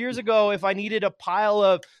 6 years ago if I needed a pile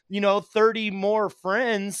of 30 more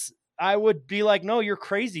friends, I would be like, no, you're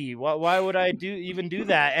crazy. Why would I even do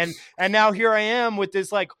that? And now here I am with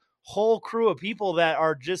this like whole crew of people that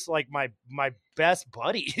are just like my best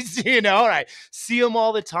buddies, and I see them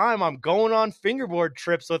all the time. I'm going on fingerboard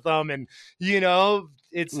trips with them, and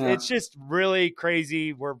it's just really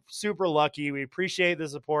crazy. We're super lucky. We appreciate the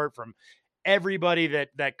support from everybody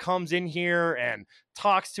that comes in here and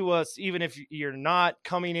talks to us, even if you're not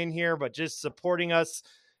coming in here, but just supporting us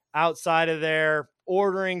outside of there,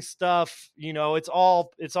 ordering stuff. It's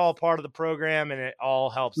all part of the program, and it all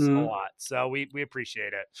helps a lot. So we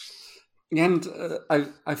appreciate it. And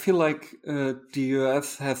I feel like the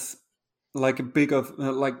US has like a big of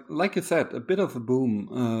like you said, a bit of a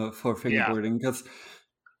boom for fingerboarding, because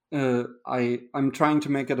I'm trying to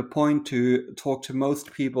make it a point to talk to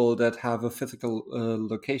most people that have a physical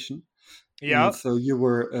location. Yeah. So you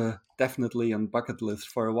were definitely on bucket list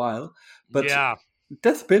for a while, but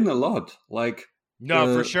there's been a lot. Like,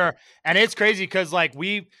 no, for sure. And it's crazy because like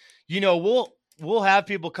we'll have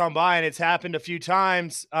people come by, and it's happened a few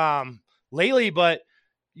times lately, but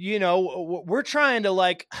we're trying to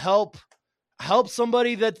like help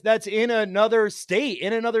somebody that's in another state,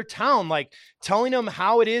 in another town, like telling them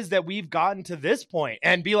how it is that we've gotten to this point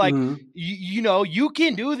and be like, you know, you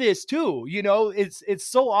can do this too. You know, it's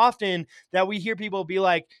so often that we hear people be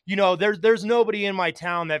like, you know, there's nobody in my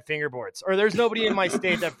town that fingerboards, or there's nobody in my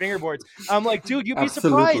state that fingerboards. I'm like, dude, you'd be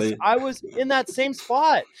surprised. I was in that same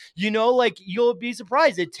spot, you know, like you'll be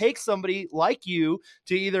surprised. It takes somebody like you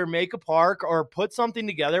to either make a park or put something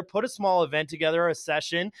together, put a small event together, a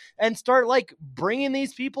session, and start like bringing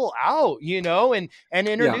these people out, you know, and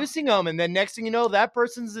introducing them. And then next thing you know, that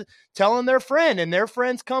person's telling their friend and their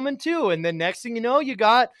friend's coming too. And then next thing you know, you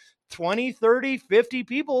got 20, 30, 50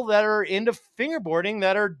 people that are into fingerboarding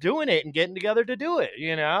that are doing it and getting together to do it,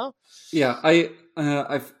 you know? Yeah,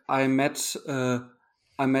 I met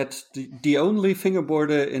the only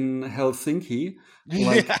fingerboarder in Helsinki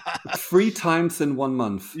like 3 times in 1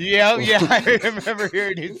 month. Yeah, I remember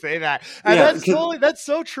hearing you say that. And that's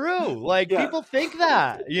so true. Like people think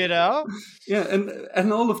that, you know? Yeah,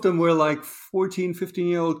 and all of them were like 14,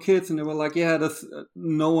 15-year-old kids, and they were like, yeah, there's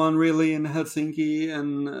no one really in Helsinki,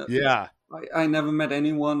 and I never met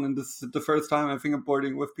anyone, and this is the first time I'm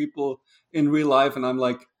fingerboarding with people in real life, and I'm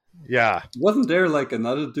like, wasn't there like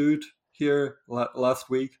another dude here last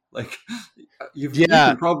week? Like, you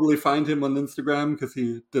can probably find him on Instagram because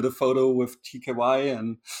he did a photo with TKY.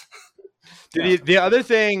 And the other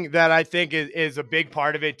thing that I think is a big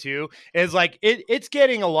part of it too is like it's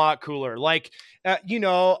getting a lot cooler. Like, you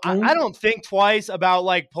know, I don't think twice about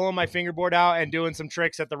like pulling my fingerboard out and doing some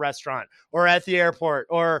tricks at the restaurant or at the airport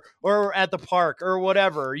or at the park or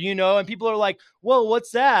whatever, you know, and people are like, whoa,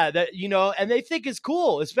 what's that, you know, and they think it's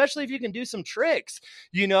cool, especially if you can do some tricks,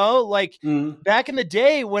 you know, like back in the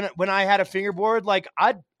day when I had a fingerboard, like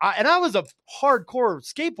I was a hardcore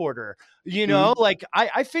skateboarder, you know, like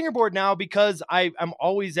I fingerboard now because I'm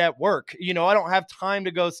always at work, you know, I don't have time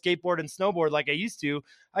to go skateboard and snowboard like I used to.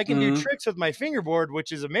 I can do tricks with my fingerboard,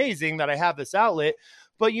 which is amazing that I have this outlet.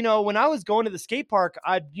 But, you know, when I was going to the skate park,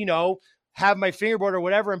 I'd, you know, have my fingerboard or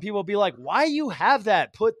whatever, and people would be like, why you have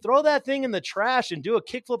that? Throw that thing in the trash and do a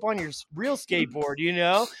kickflip on your real skateboard, you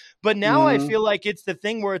know? But now I feel like it's the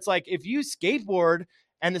thing where it's like, if you skateboard,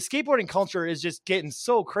 and the skateboarding culture is just getting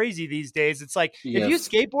so crazy these days. It's like, if you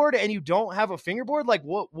skateboard and you don't have a fingerboard, like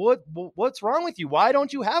what's wrong with you? Why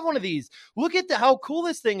don't you have one of these? Look at how cool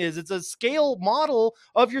this thing is. It's a scale model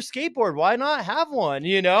of your skateboard. Why not have one?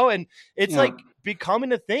 You know? And it's like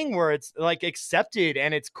becoming a thing where it's like accepted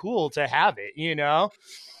and it's cool to have it, you know?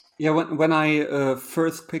 Yeah. When I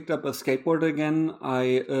first picked up a skateboard again,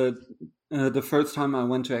 the first time I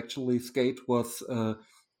went to actually skate was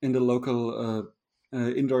in the local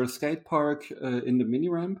indoor skate park in the mini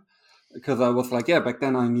ramp, because I was like, back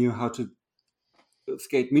then I knew how to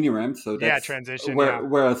skate mini ramps, so that's transition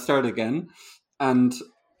where I start again, and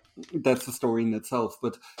that's the story in itself.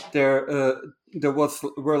 But there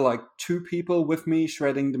were like 2 people with me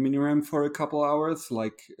shredding the mini ramp for a couple hours,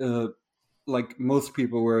 like most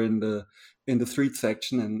people were in the street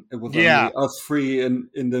section, and it was only us 3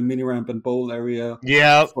 in the mini ramp and bowl area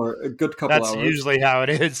for a good couple hours. That's usually how it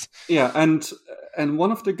is. Yeah, and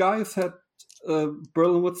one of the guys had a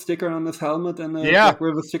Berlinwood sticker on his helmet and a Black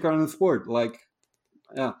River sticker on his board. Like,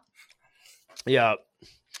 yeah,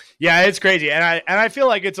 it's crazy, and I feel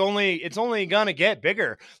like it's only gonna get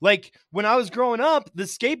bigger. Like when I was growing up, the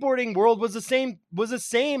skateboarding world was the same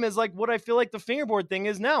as like what I feel like the fingerboard thing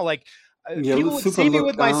is now. Like, people would see me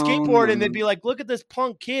with my skateboard and they'd be like, look at this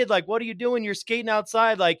punk kid. Like, what are you doing? You're skating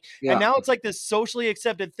outside. Like, and now it's like this socially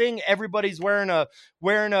accepted thing. Everybody's wearing a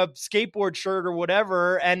skateboard shirt or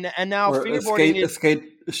whatever. And now or fingerboarding skate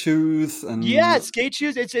shoes. And skate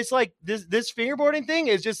shoes. It's like this fingerboarding thing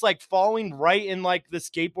is just like falling right in like the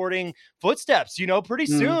skateboarding footsteps, you know, pretty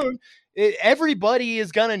soon. Everybody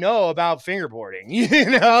is going to know about fingerboarding,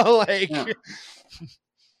 you know, like,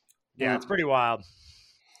 it's pretty wild.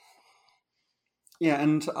 Yeah,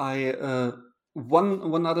 and I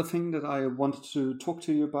one other thing that I wanted to talk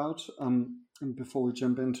to you about before we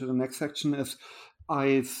jump into the next section is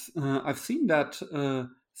I've seen that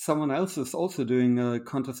someone else is also doing a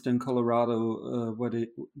contest in Colorado where they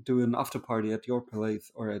do an after party at your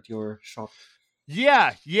place or at your shop.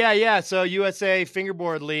 Yeah. So USA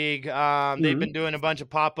Fingerboard League, they've been doing a bunch of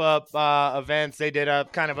pop-up events. They did a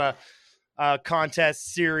kind of a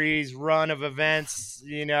contest series run of events,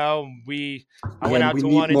 you know. I went out to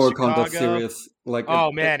one in Chicago. Contest series. Like,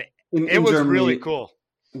 it was Germany, really cool.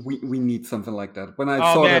 We need something like that. When I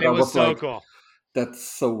saw that, I was so like, cool. That's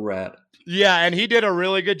so rad. Yeah, and he did a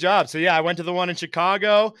really good job. So I went to the one in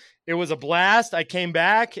Chicago. It was a blast. I came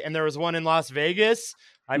back, and there was one in Las Vegas.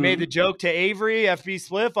 I made the joke to Avery, FB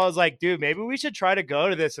Spliff. I was like, dude, maybe we should try to go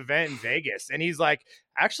to this event in Vegas. And he's like,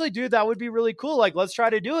 actually, dude, that would be really cool. Like, let's try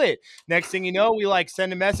to do it. Next thing you know, we like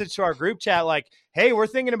send a message to our group chat, like, hey, we're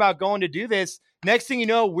thinking about going to do this. Next thing you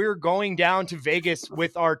know, we're going down to Vegas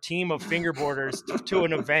with our team of fingerboarders to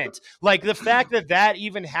an event. Like, the fact that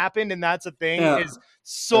even happened and that's a thing is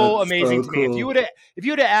so that's amazing so to me. cool. If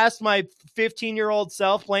you would have asked my 15-year-old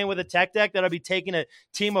self playing with a tech deck that I'd be taking a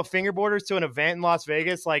team of fingerboarders to an event in Las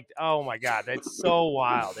Vegas, like, oh my God, that's so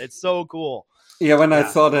wild. It's so cool. Yeah, when I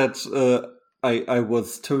saw that, I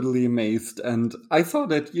was totally amazed, and I saw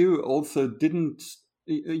that you also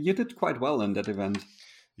you did quite well in that event.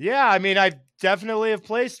 Yeah, I mean, I definitely have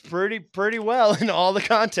placed pretty well in all the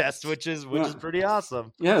contests, which is pretty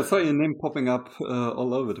awesome. Yeah, I saw your name popping up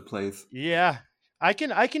all over the place. Yeah, I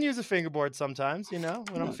can use a fingerboard sometimes, when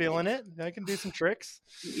I'm feeling it. I can do some tricks.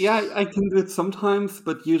 Yeah, I can do it sometimes,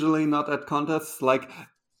 but usually not at contests. Like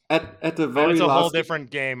at the very it's a last whole different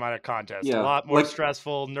game at a contest. Yeah, A lot more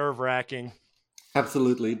stressful, nerve-wracking.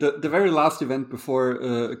 Absolutely. The very last event before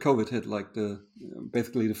COVID hit, like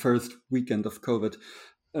basically the first weekend of COVID,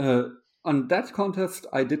 on that contest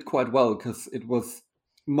I did quite well because it was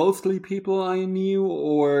mostly people I knew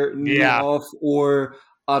or knew of, or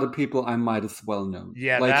other people I might as well know.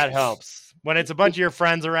 Yeah, that helps. When it's a bunch of your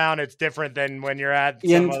friends around, it's different than when you're at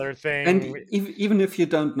some other thing. And even if you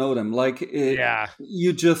don't know them,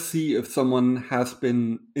 you just see if someone has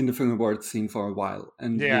been in the fingerboard scene for a while,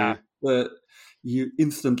 and you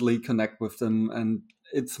instantly connect with them, and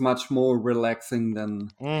it's much more relaxing than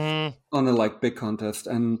on a big contest.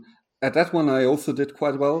 And at that one, I also did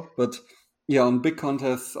quite well, but yeah, on big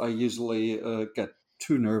contests, I usually get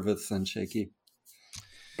too nervous and shaky.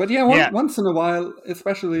 But once in a while,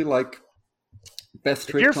 especially best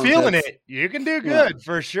trick you're contests, feeling it, you can do good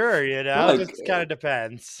for sure. It just kind of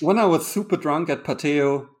depends. When I was super drunk at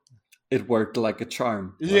Pateo, it worked like a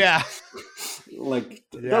charm. That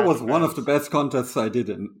was one of the best contests I did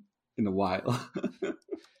in a while.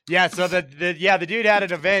 Yeah, so the dude had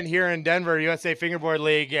an event here in Denver, USA Fingerboard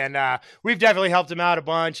League, and we've definitely helped him out a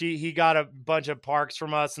bunch. He got a bunch of parks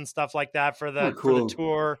from us and stuff like that for the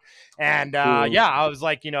tour. And I was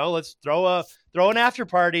like, let's throw an after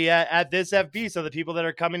party at this FB so the people that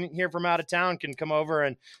are coming here from out of town can come over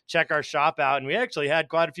and check our shop out. And we actually had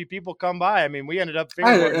quite a few people come by. I mean, we ended up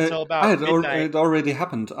fingerboarding until about midnight. It already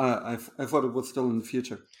happened. I thought it was still in the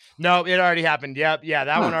future. No, it already happened. Yep. Yeah,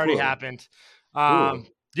 that one already happened.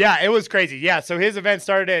 Yeah, it was crazy. Yeah, so his event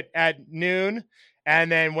started at noon and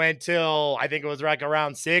then went till I think it was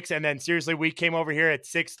around 6. And then seriously, we came over here at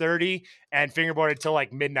 6:30 and fingerboarded till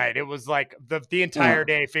midnight. It was the entire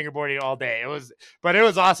day fingerboarding all day. It was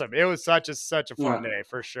awesome. It was such a fun day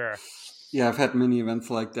for sure. Yeah, I've had many events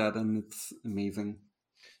like that and it's amazing.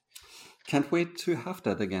 Can't wait to have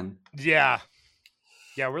that again. Yeah.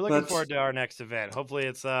 Yeah, we're looking forward to our next event. Hopefully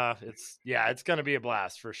it's going to be a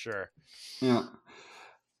blast for sure. Yeah.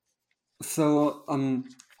 So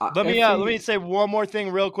let me say one more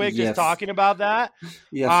thing real quick. Just talking about that.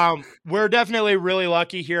 Yes. We're definitely really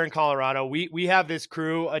lucky here in Colorado. We have this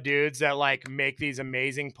crew of dudes that make these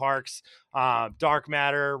amazing parks. Dark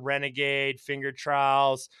Matter, Renegade, Finger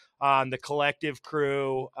Trials, the Collective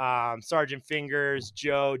crew, Sergeant Fingers,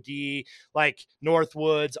 Joe D,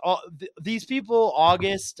 Northwoods. All these people,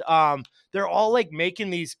 August. They're all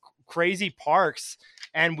making these crazy parks.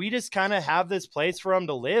 And we just kind of have this place for them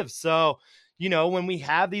to live. So, when we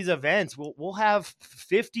have these events, we'll have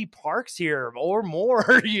 50 parks here or more,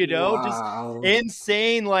 wow. Just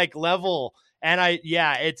insane level. And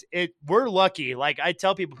we're lucky. I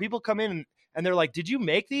tell people come in and they're like, did you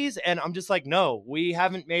make these? And I'm just like, no, we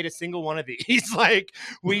haven't made a single one of these.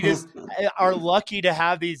 We just are lucky to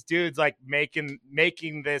have these dudes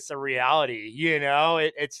making this a reality.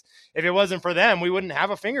 It's if it wasn't for them, we wouldn't have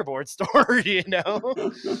a fingerboard store,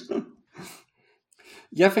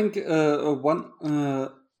 Yeah, I think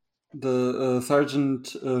the Sergeant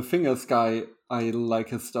Fingers guy, I like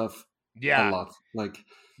his stuff a lot.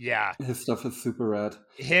 His stuff is super rad.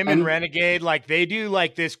 Him and Renegade, they do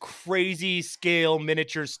this crazy scale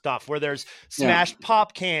miniature stuff where there's smashed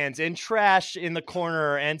pop cans and trash in the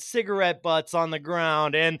corner and cigarette butts on the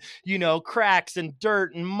ground and, cracks and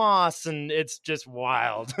dirt and moss, and it's just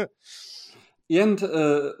wild. And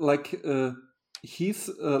he's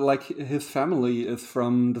his family is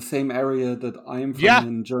from the same area that I'm from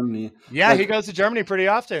in Germany. Yeah, he goes to Germany pretty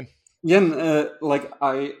often. Yeah,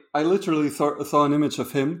 I literally saw an image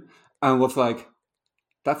of him and was like,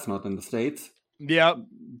 that's not in the States. Yep.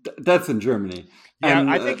 That's in Germany. Yeah, and,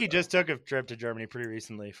 I think he just took a trip to Germany pretty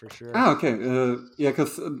recently, for sure. Okay.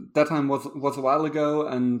 Because that time was a while ago,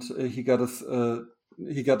 and he got a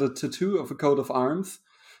tattoo of a coat of arms,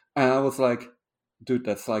 and I was like, dude,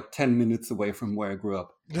 that's like 10 minutes away from where I grew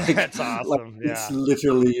up. Like, That's like awesome. it's Yeah.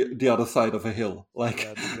 literally the other side of a hill. Like,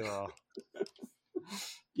 That's cool.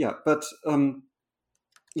 yeah, but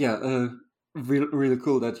yeah, really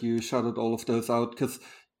cool that you shouted all of those out because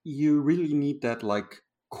you really need that like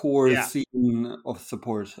core Yeah. scene of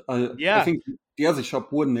support. I Yeah. think the other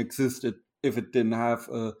shop wouldn't exist if it didn't have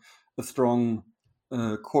a strong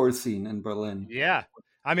core scene in Berlin. Yeah.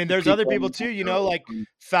 I mean, there's other People people too, you are know, like open.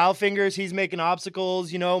 Foul Fingers, he's making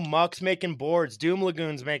obstacles, you know, Muck's making boards, Doom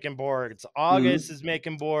Lagoon's making boards, August Mhm. is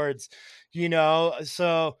making boards, you know.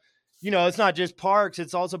 So, you know, it's not just parks,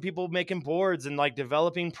 it's also people making boards and like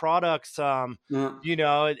developing products. Yeah, You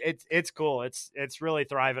know, it's cool. It's really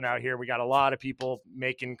thriving out here. We got a lot of people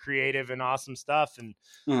making creative and awesome stuff. And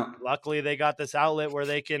yeah, luckily they got this outlet where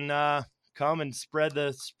they can come and spread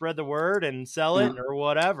the word and sell it yeah. or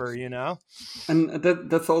whatever, you know. And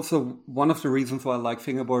that's also one of the reasons why I like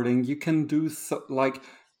fingerboarding. You can do so, like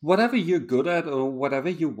whatever you're good at or whatever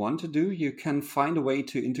you want to do, you can find a way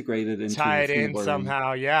to integrate it Tie into it in fingerboarding.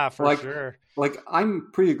 somehow. Yeah, for Like sure. like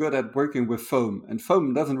I'm pretty good at working with foam, and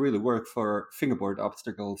foam doesn't really work for fingerboard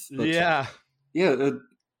obstacles. But Yeah. yeah,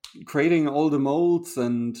 creating all the molds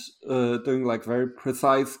and doing like very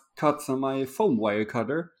precise cuts on my foam wire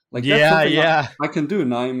cutter. Like that's Yeah, something yeah. I can do,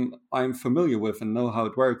 and I'm familiar with and know how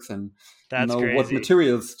it works and That's know what crazy.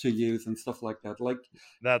 materials to use and stuff like that. Like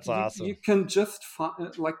That's you awesome. can just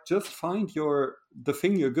just find the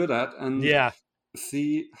thing you're good at and Yeah.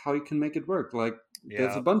 see how you can make it work. Like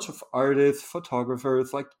there's a Yeah. bunch of artists,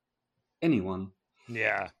 photographers, like anyone.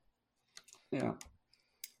 Yeah. Yeah.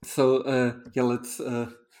 So yeah, let's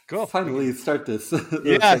Cool. finally start this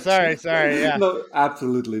Yeah, section. sorry. Yeah. No,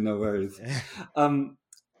 absolutely no worries. Um,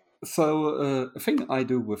 so a thing I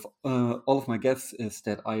do with all of my guests is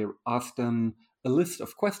that I ask them a list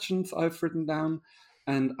of questions I've written down,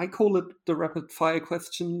 and I call it the rapid fire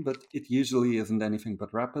question, but it usually isn't anything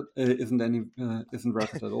but rapid. Isn't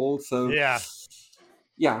rapid at all. So Yeah.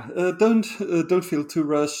 yeah, don't feel too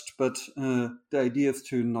rushed, but the idea is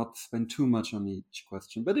to not spend too much on each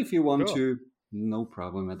question. But if you want Cool. to, no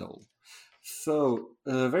problem at all. So,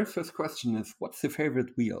 very first question is, what's your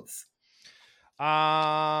favorite wheels?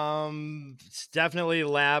 It's definitely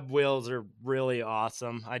lab wheels are really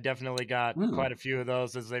awesome. I definitely got Oh, quite a few of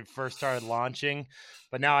those as they first started launching,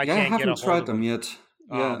 but now I yeah, I can't get a haven't hold tried of them them. yet.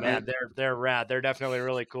 Oh Yeah, man, they're rad. They're definitely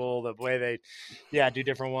really cool. The way they, yeah, do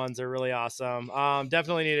different ones are really awesome.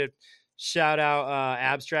 Definitely need to shout out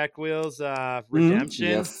Abstract Wheels, Redemption.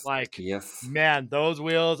 yes, Like, yes, man, those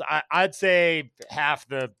wheels. I'd say half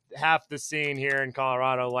the scene here in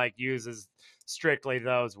Colorado like uses strictly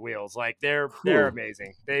those wheels. Like they're cool.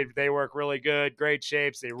 amazing. They work really good, great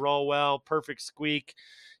shapes. They roll well, perfect squeak.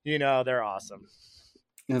 You know, they're awesome.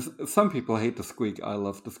 Yes, some people hate the squeak. I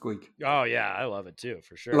love the squeak. Oh yeah, I love it too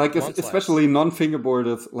for sure. Like, Blunt slice. especially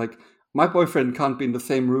non-fingerboarders. Like, my boyfriend can't be in the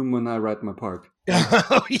same room when I ride my park. Like,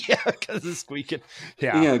 Oh yeah, because it's squeaking.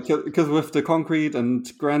 Yeah, yeah, because with the concrete and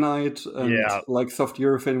granite and yeah. like soft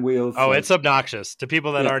urethane wheels, Oh, like it's obnoxious to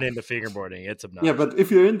people that yeah, aren't into fingerboarding. It's yeah. obnoxious. But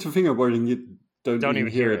if you're into fingerboarding, you don't Don't even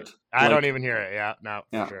even hear hear it. it. I don't Like even hear it. Yeah, no,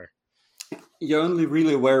 for yeah, sure. you're only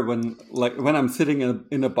really aware when when I'm sitting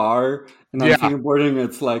in a bar and I'm Yeah. fingerboarding.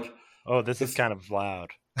 It's like Oh, this is it's kind of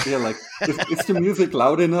loud. yeah, like is the music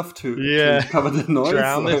loud enough to Yeah. cover the noise?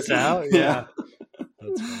 Drown Or, this out. yeah, Yeah,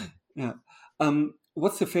 that's funny. yeah.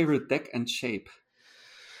 What's your favorite deck and shape?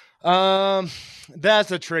 Um,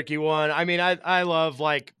 that's a tricky one. I mean, I love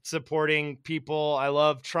like supporting people. I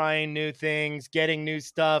love trying new things, getting new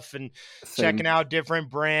stuff, and checking Same. out different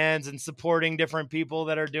brands and supporting different people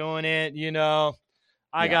that are doing it. You know,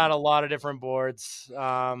 I Yeah. got a lot of different boards.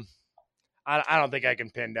 I don't think I can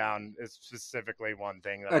pin down specifically one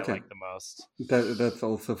thing that I Okay. like the most. That's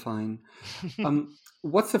also fine.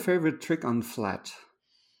 What's your favorite trick on flat?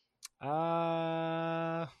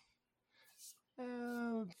 uh,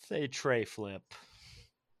 let's say tray flip.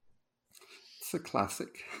 It's a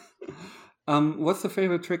classic. What's the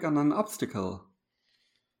favorite trick on an obstacle?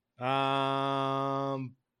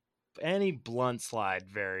 Um, any blunt slide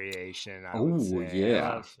variation, I would Oh say.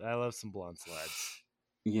 yeah, I love some blunt slides.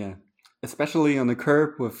 yeah. Especially on a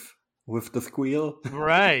curb with the squeal.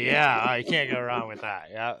 Right? Yeah, you can't go wrong with that.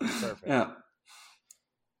 Yeah, perfect. Yeah.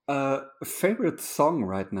 Favorite song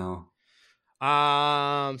right now?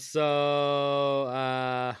 So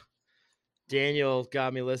Daniel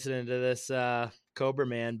got me listening to this Cobra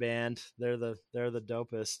Man band. They're the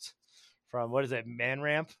dopest. From what is it, Man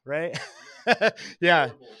Ramp, right?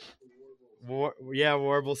 Yeah.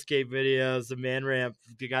 Warble skate videos, the Man Ramp,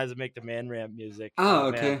 the guys that make the Man Ramp music. Ah,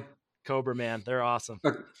 Oh man, okay. Cobra Man. They're awesome.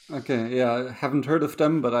 Okay, yeah, I haven't heard of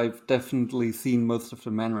them, but I've definitely seen most of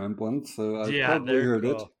the Man Ramp ones, so I've Yeah, probably they're heard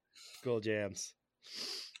it. cool. Cool jams.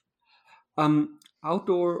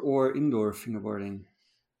 Outdoor or indoor fingerboarding?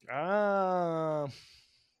 Uh,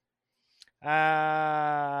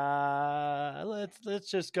 let's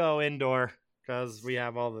just go indoor because we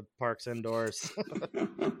have all the parks indoors.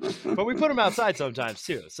 But we put them outside sometimes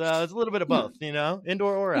too, so it's a little bit of Yeah, both,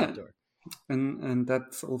 indoor or yeah, outdoor. and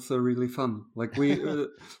that's also really fun. Like we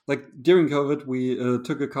like during COVID, we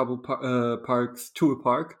took a couple parks to a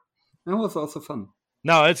park, and it was also fun.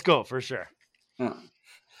 No, it's cool for sure. Yeah.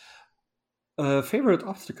 Favorite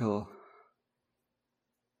obstacle?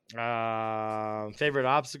 Favorite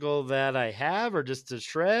obstacle that I have, or just to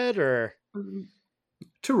shred, or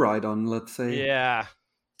To ride on, let's say. yeah.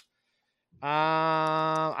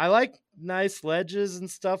 I like nice ledges and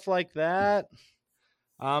stuff like that.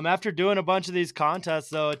 After doing a bunch of these contests,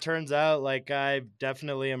 though, it turns out like I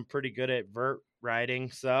definitely am pretty good at vert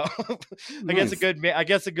riding. So Nice. I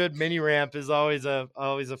guess a good mini ramp is always a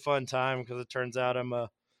fun time because it turns out I'm a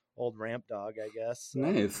old ramp dog, I guess. So.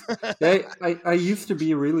 Nice. Yeah, I used to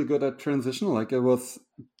be really good at transition. Like it was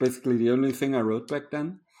basically the only thing I wrote back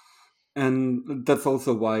then, and that's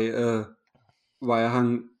also why I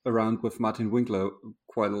hung around with Martin Winkler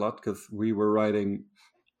quite a lot, because we were riding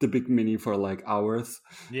the big mini for like hours.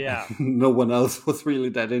 Yeah. No one else was really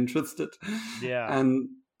that interested. Yeah. And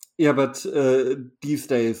yeah, but these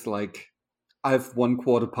days, like I have one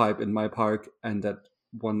quarter pipe in my park, and that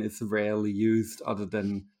one is rarely used other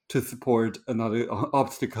than to support another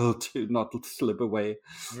obstacle to not slip away.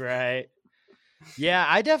 Right. Yeah,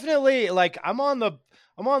 I definitely like I'm on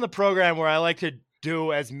the program where I like to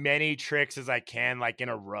do as many tricks as I can like in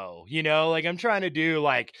a row. Like I'm trying to do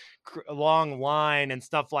like a long line and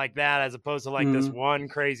stuff like that as opposed to like this Mm, one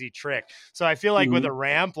crazy trick. So I feel like with a mm.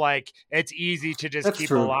 ramp like it's easy to just That's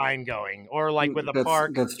keep a true. line going, or like with a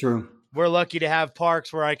park, That's true. we're lucky to have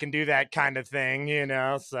parks where I can do that kind of thing,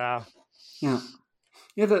 so Yeah,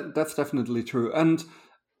 yeah, that's definitely true. And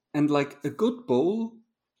like a good bowl,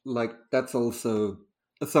 like that's also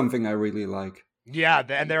something I really like. yeah,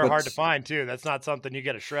 and they're But hard to find too. That's not something you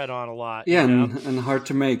get a shred on a lot, yeah, and hard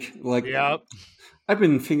to make. Like Yep. I've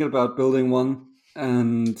been thinking about building one,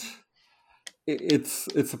 and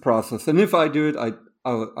it's a process. And if I do it,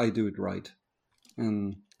 I do it right.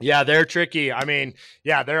 And Yeah, they're tricky. I mean,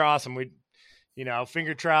 yeah, they're awesome.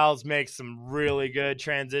 Finger Trowels makes some really good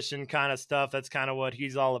transition kind of stuff. That's kind of what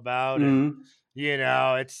he's all about. And, mm,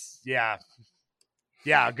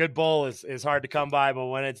 yeah, a good bowl is hard to come by, but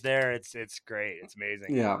when it's there, it's great. It's amazing.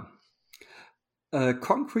 yeah,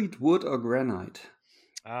 concrete, wood, or granite?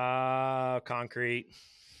 Concrete.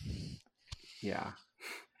 Yeah.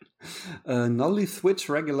 Nollie, switch,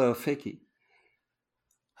 regular, or fakie?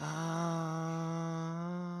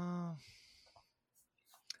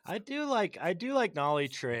 I do like nollie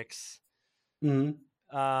tricks. Mm.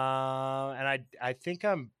 And I think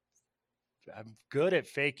I'm good at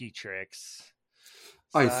fakie tricks.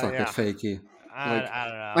 I So suck at yeah, fakie. Like I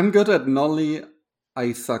don't know. I'm good at nollie.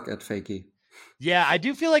 I suck at fakie. Yeah, I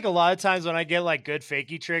do feel like a lot of times when I get like good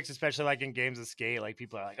fakie tricks, especially like in games of skate, like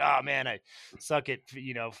people are like, "Oh man, I suck at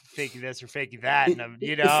fakie this or fakie that," and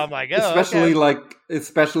I'm like, "Oh, okay."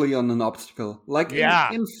 Especially on an obstacle, like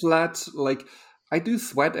Yeah, in flat. Like I do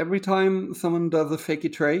sweat every time someone does a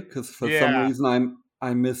fakie tray, because for some yeah, reason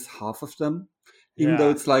I miss half of them, even though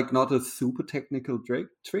yeah, it's like not a super technical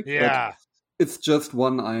trick, but yeah, it's just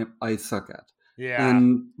one I suck at. yeah,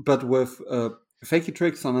 And but with fakie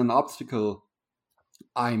tricks on an obstacle,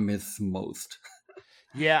 I miss most.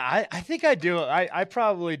 yeah. I think I do. I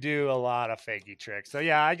probably do a lot of fakie tricks. So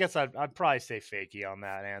yeah, I guess I'd probably say fakie on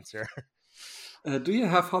that answer. Do you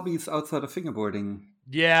have hobbies outside of fingerboarding?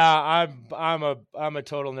 Yeah, I'm a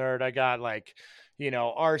total nerd. I got like,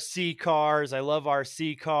 RC cars. I love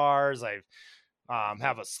RC cars. I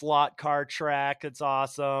have a slot car track. It's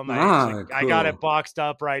awesome. Ah, I got cool. it boxed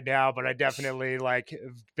up right now, but I definitely like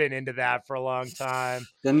have been into that for a long time.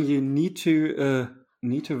 Then you need to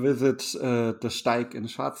visit the Steig in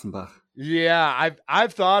Schwarzenbach. Yeah,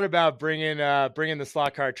 I've thought about bringing the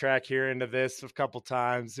slot car track here into this a couple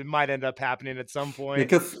times. It might end up happening at some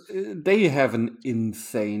point. Because they have an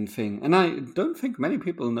insane thing, and I don't think many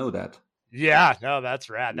people know that. Yeah, no, that's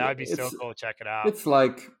rad. That Yeah, would be so cool. Check it out. it's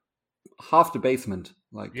like half the basement.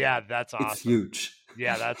 Like Yeah, that's it's awesome. huge.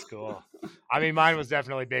 Yeah, that's cool. I mean, mine was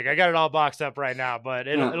definitely big. I got it all boxed up right now, but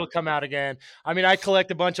Yeah, it'll come out again. I mean, I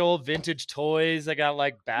collect a bunch of old vintage toys. I got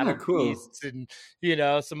like yeah, battle cool, beasts and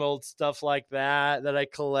some old stuff like that I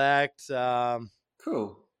collect.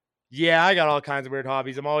 cool. Yeah, I got all kinds of weird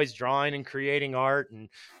hobbies. I'm always drawing and creating art and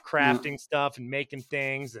Yeah. crafting stuff and making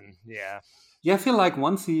things, and yeah. Yeah, I feel like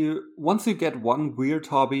once you get one weird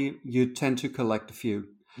hobby, you tend to collect a few.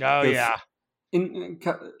 Oh Because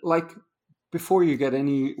yeah. like before you get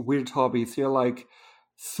any weird hobbies, you're like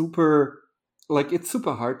super like it's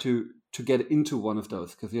super hard to get into one of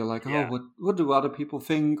those because you're like, oh, Yeah. what do other people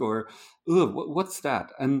think, or what's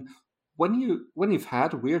that? And when you've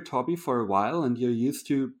had a weird hobby for a while and you're used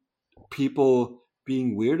to people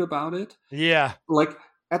being weird about it, Yeah. like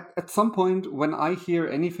at some point when I hear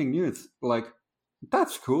anything new, it's like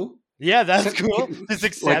that's cool. Yeah, that's Can, cool. can,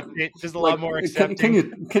 Just like accept it. Just a like lot more can accepting.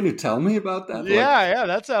 you tell me about that? Yeah, yeah,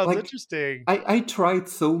 that sounds Like interesting. I tried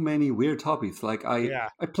so many weird hobbies. Like Yeah.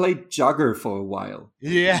 I played jugger for a while.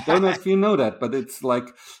 Don't know Yeah. if you know that, but it's like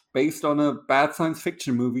based on a bad science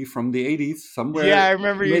fiction movie from the 80s, Yeah, somewhere I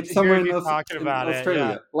remember you made somewhere hearing you talking In about it. Yeah.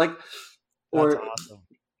 Australia. Like, That's or awesome.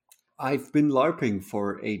 I've been LARPing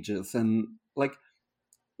for ages, and like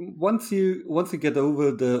once you get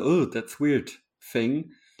over the oh that's weird thing,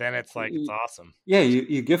 Then it's like it's awesome. yeah,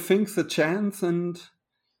 you give things a chance, and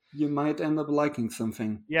you might end up liking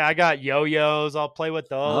something. Yeah, I got yo-yos. I'll play with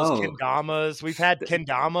those. Oh, Kendamas. We've had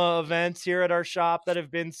kendama events here at our shop that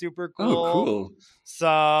have been super oh, cool. cool.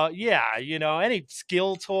 So yeah, any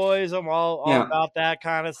skill toys, I'm all Yeah, about that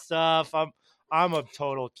kind of stuff. I'm a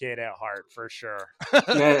total kid at heart for sure.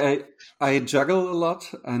 yeah. I juggle a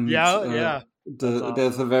lot, and Yeah, yeah. That's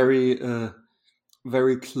there's awesome. a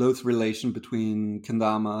very close relation between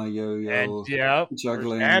kendama, And yo-yo, yeah, and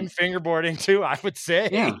juggling. fingerboarding too, I would say.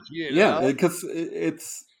 Yeah, yeah, because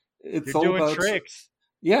it's You're all doing about tricks.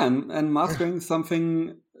 yeah, and mastering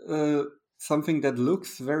uh, something that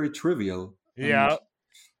looks very trivial. And Yeah,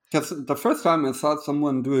 because the first time I saw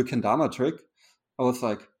someone do a kendama trick, I was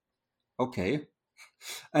like, okay,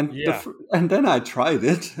 and yeah. and then I tried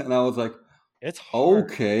it, and I was like, It's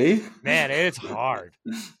hard. okay, Man, it's hard.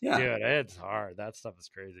 yeah, Dude, it's hard. That stuff is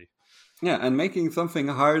crazy. yeah, and making something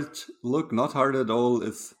hard look not hard at all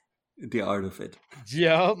is the art of it.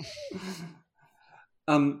 Yep.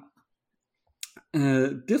 Um,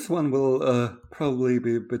 this one will probably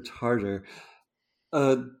be a bit harder.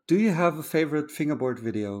 Do you have a favorite fingerboard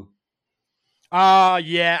video?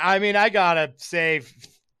 Yeah. I mean, I gotta say,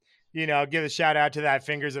 give a shout out to that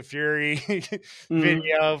Fingers of Fury Mm.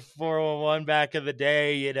 video 411 back in the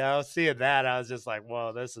day. Seeing that, I was just like,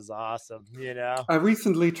 whoa, this is awesome. I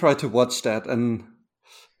recently tried to watch that and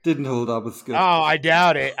didn't hold up as Oh, good. I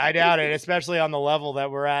doubt it. I doubt it, especially on the level that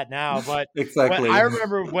we're at now. But I Exactly.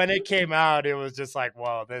 remember when it came out, it was just like,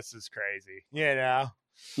 whoa, this is crazy.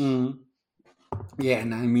 Mm. Yeah,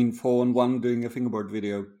 and I mean, 4-on-1 doing a fingerboard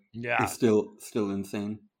video is Yeah. still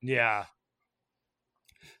insane. Yeah.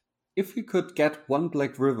 If you could get one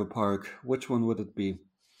Black River park, which one would it be?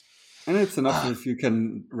 And it's enough if you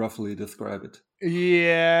can roughly describe it.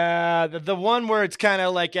 Yeah, the one where it's kind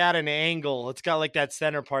of like at an angle. It's got like that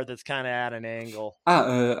center part that's kind of at an angle.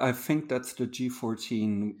 I think that's the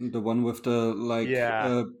G14, the one with the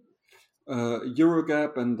Yeah, Euro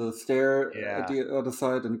gap and the stair at yeah. the other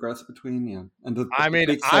side and grass between, yeah, and the I mean,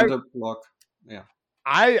 big center block, yeah.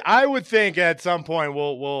 I would think at some point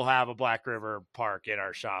we'll have a Black River Park in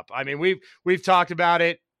our shop. I mean, we've talked about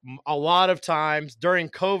it a lot of times. During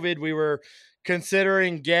COVID, we were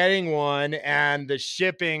considering getting one, and the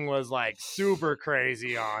shipping was like super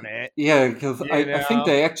crazy on it. Yeah, because You I think know,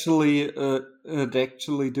 they actually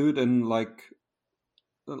do it in uh,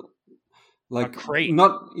 a like crate.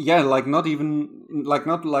 not yeah like not even like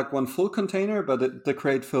not like one full container, but the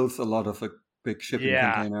crate fills a lot of a big shipping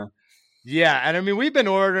Yeah. container. Yeah, and I mean we've been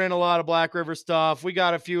ordering a lot of Black River stuff. We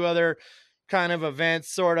got a few other kind of events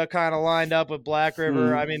sort of kind of lined up with Black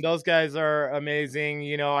River. I Mm, mean those guys are amazing.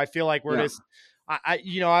 I feel like we're yeah. just I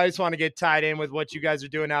just want to get tied in with what you guys are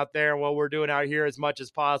doing out there and what we're doing out here as much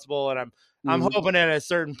as possible. And I'm Mm, hoping at a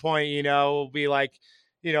certain point, we'll be like,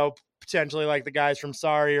 potentially like the guys from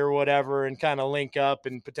Sorry or whatever and kind of link up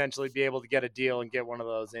and potentially be able to get a deal and get one of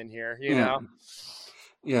those in here. yeah,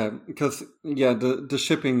 yeah, because yeah, the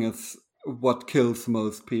shipping is what kills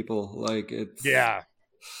most people. Like Yeah.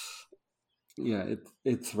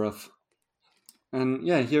 it's rough. And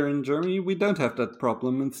yeah, here in Germany, we don't have that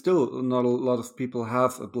problem, and still not a lot of people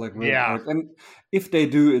have a Black River Yeah. Park. And if they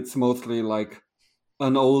do, it's mostly like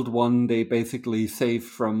an old one they basically saved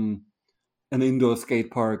from an indoor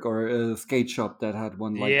skate park or a skate shop that had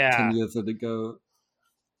one like 10 Yeah. years ago.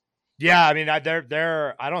 Yeah, I mean, I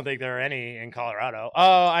don't think there are any in Colorado.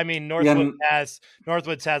 Oh, I mean, Yeah.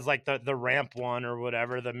 Northwoods has like the ramp one or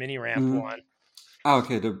whatever, the mini ramp Mm, one.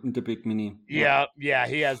 okay, the big mini. Yeah. Yeah, yeah,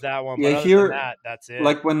 he has that one. Yeah, But other than here, that, that's it.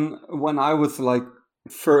 like when I was like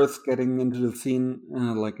first getting into the scene,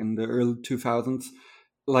 like in the early 2000s,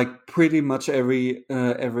 like pretty much every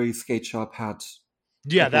skate shop had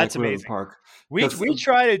Yeah, like that's with a amazing. park. We Because we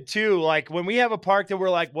tried it too. Like when we have a park that we're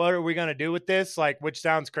like, what are we gonna do with this? Like, which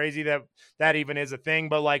sounds crazy that even is a thing.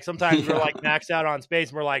 But like sometimes we're yeah, like maxed out on space,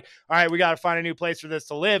 and we're like, all right, we got to find a new place for this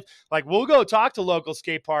to live. Like we'll go talk to local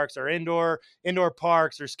skate parks or indoor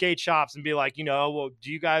parks or skate shops and be like, well,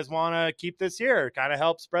 do you guys want to keep this here? Kind of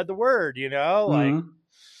help spread the word, like. hmm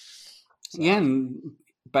yeah. So And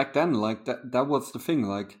back then, like that was the thing.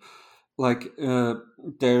 Like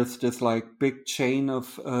there's this like big chain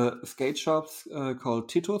of skate shops called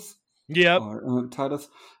Titus yep, or Titus,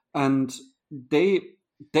 and they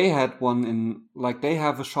they had one in like they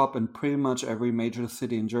have a shop in pretty much every major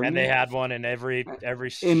city in and they Germany. had one in every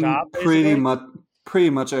shop In basically. pretty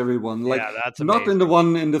much everyone. Like Yeah, that's not in the amazing.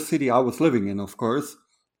 one in the city I was living in, of course,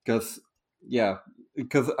 because yeah,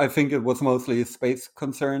 because I think it was mostly a space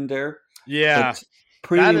concern there, Yeah, but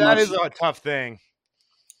that pretty that much is a tough thing.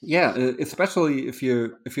 yeah, especially if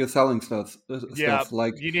you're selling Yeah, stuff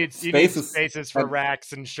like you need spaces spaces for at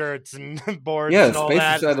racks and shirts and boards yeah and all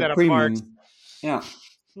that spaces at a instead of parks. premium. Yeah.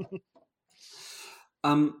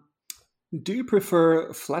 Um. Do you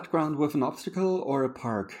prefer flat ground with an obstacle or a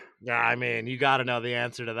park? Yeah, I mean, you got to know the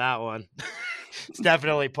answer to that one. It's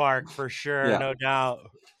definitely park for sure, Yeah. no doubt.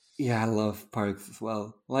 Yeah, I love parks as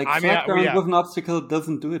well. Like I mean, flat ground yeah, with an obstacle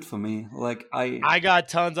doesn't do it for me. Like I got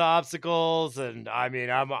tons of obstacles, and I mean,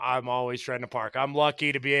 I'm always trying to park. I'm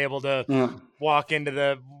lucky to be able to yeah, walk into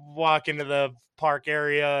the park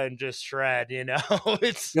area and just shred.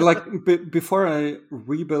 It's yeah. Like before I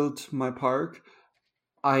rebuilt my park,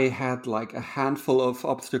 I had like a handful of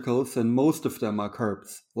obstacles, and most of them are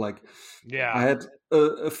curbs. Like I yeah. had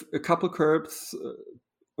a couple curbs,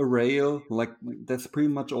 a rail. Like that's pretty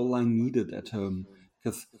much all I needed at home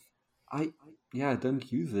because I yeah I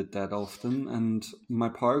don't use it that often, and my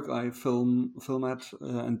park I film at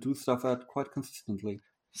and do stuff at quite consistently.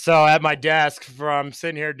 So at my desk from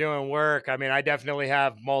sitting here doing work, I mean, I definitely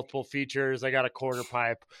have multiple features. I got a quarter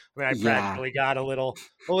pipe. I mean, I Yeah, practically got a little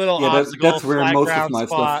yeah. obstacle That's where flat most of ground my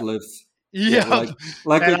stuff spot. lives. Yeah, Yep.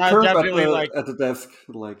 like And a I curb definitely like at the desk.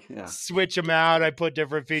 Like yeah. switch them out. I put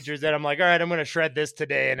different features in. I'm like, all right, I'm going to shred this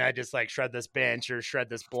today. And I just like shred this bench or shred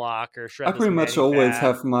this block or I shred this pretty much mani always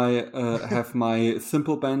pad. have my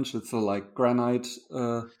simple bench. It's a like granite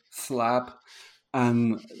slab,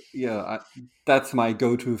 and yeah, that's my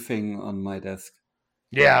go-to thing on my desk.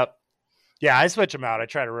 Yeah. Yeah. I switch them out. I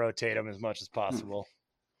try to rotate them as much as Hmm. possible.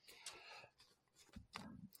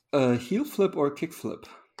 Heel flip or kick flip?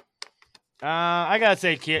 I got to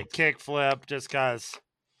say kick flip just because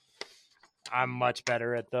I'm much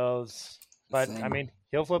better at those. But I Same. mean,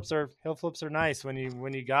 hill flips are nice when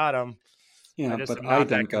you got them. I Yeah, just but am I not don't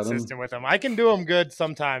that got them. consistent with them. I can do them good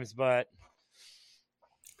sometimes, but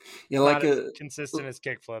Yeah, not as consistent as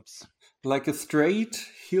kick flips. like a straight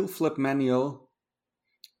heel flip manual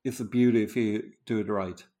is a beauty if you do it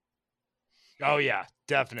right. Oh yeah,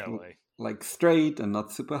 definitely. Like straight and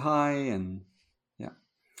not super high, and yeah,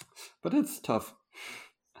 but it's tough.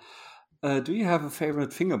 Do you have a favorite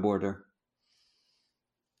fingerboarder?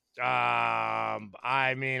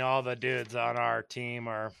 I mean, all the dudes on our team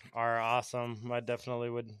are awesome. I definitely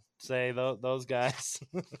would say those guys.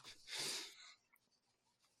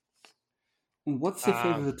 What's your um,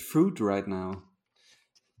 favorite fruit right now?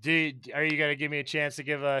 are you gonna give me a chance to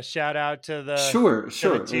give a shout out to the Sure, to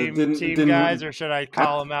the sure. team guys, Didn't. or should I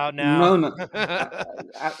call Ap- them out no, now? no.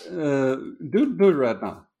 Do it right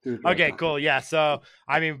now. Do it right Okay, now. cool. Yeah. So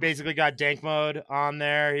I mean, basically got Dank Mode on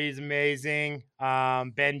there. He's amazing.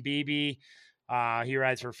 Ben Beebe, he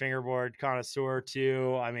rides for Fingerboard Connoisseur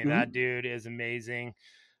too. I mean, that Hmm. dude is amazing.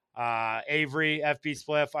 Avery FB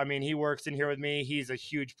Spliff. I mean, he works in here with me. He's a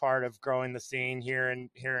huge part of growing the scene here in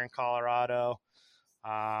Colorado.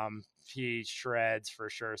 He shreds for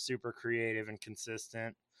sure. Super creative and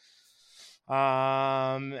consistent.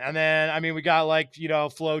 And then I mean we got like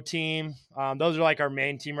Flow Team. Those are like our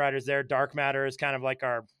main team riders there. Dark Matter is kind of like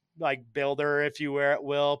our like builder, if you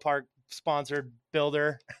will, park sponsored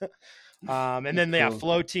builder. And then yeah, Cool.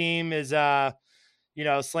 Flow Team is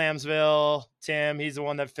Slamsville. Tim, he's the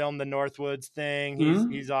one that filmed the Northwoods thing. He's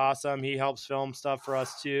Hmm. awesome. He helps film stuff for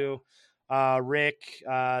us too. Rick,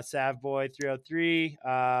 Savboy 303,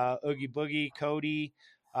 Oogie Boogie, Cody,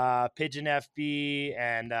 Pigeon FB,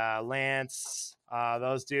 and Lance.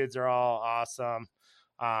 Those dudes are all awesome.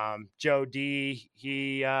 Joe D,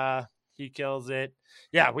 he kills it.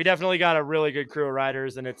 Yeah, we definitely got a really good crew of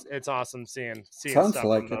riders, and it's awesome seeing Sounds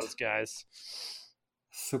stuff from like it. those guys.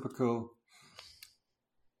 Super cool.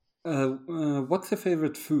 What's your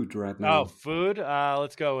favorite food right Oh, now? food.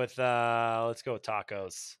 Let's go with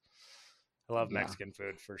tacos. I love Yeah. Mexican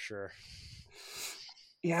food for sure.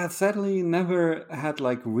 Yeah, sadly, never had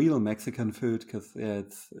like real Mexican food because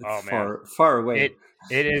it's Oh man, far away.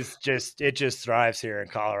 it it just thrives here in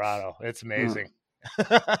Colorado. It's Uh, amazing.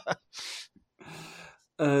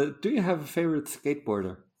 do you have a favorite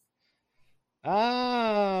skateboarder?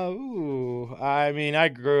 Ooh. I mean, I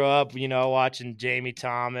grew up, watching Jamie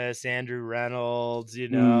Thomas, Andrew Reynolds,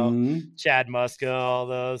 Mm. Chad Muska, all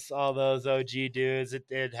those OG dudes.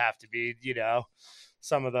 It'd have to be,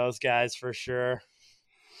 some of those guys for sure.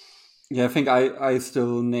 Yeah, I think I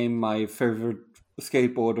still name my favorite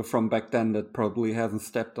skateboarder from back then that probably hasn't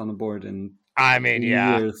stepped on a board I mean, in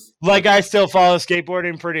yeah. years. Like I still follow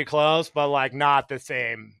skateboarding pretty close, but like not the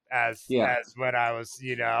same as Yeah, when I was,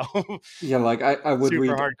 yeah, like I would super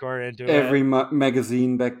read hardcore into it. every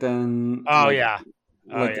magazine back then, Oh yeah.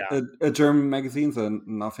 Oh like yeah. a German magazine, so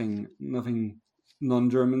nothing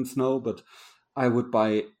non-Germans know, but I would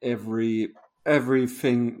buy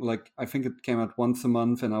everything. Like I think it came out once a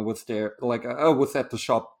month, and I was there. Like I was at the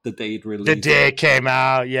shop the day it The released. day it came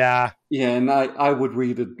out, yeah. Yeah, and I would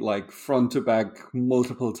read it like front to back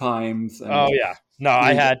multiple times Oh and yeah. No, I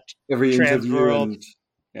read had every interview Transworld, and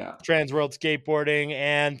yeah. Transworld Skateboarding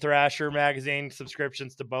and Thrasher magazine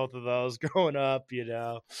subscriptions to both of those growing up.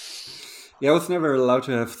 Yeah, I was never allowed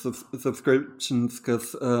to have subscriptions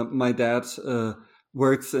because my dad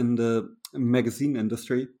works in the magazine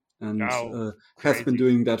industry and Oh, has been crazy.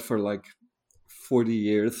 doing that for like 40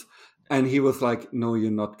 years. And he was like, "No,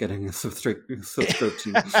 you're not getting a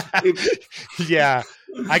subscription." Yeah.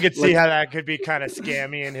 I could see Like, how that could be kind of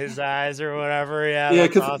scammy in his eyes or whatever. Yeah, yeah,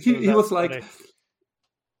 that's because awesome. he That's was like, funny.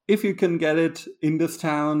 "If you can get it in this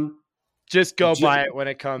town, Just go buy ju- it when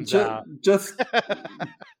it comes ju- out just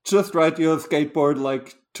just ride your skateboard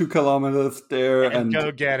like 2 kilometers there and and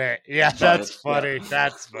go get it. Yeah, buy it." that's Yeah. funny.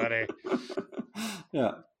 That's funny.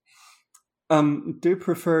 Yeah. Do you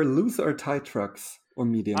prefer loose or tight trucks or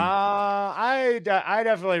medium? I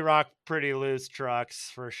definitely rock pretty loose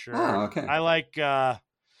trucks for sure. Ah, okay. I like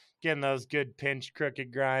getting those good pinch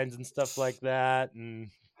crooked grinds and stuff like that and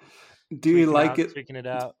Do you like it? tweaking it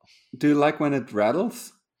out. Do you like when it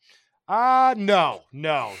rattles?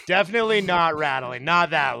 No, definitely not rattling, not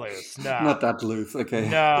that loose. No, Not that loose. Okay.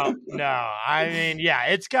 no. I mean, yeah,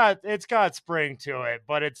 it's got spring to it,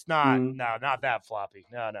 but it's not, Mm. no, not that floppy.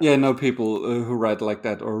 No. Yeah, no people who ride like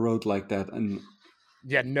that or rode like that, and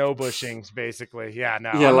Yeah, no bushings, basically. Yeah,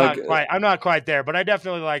 no, yeah, like I'm not quite there, but I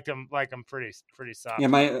definitely like them pretty yeah,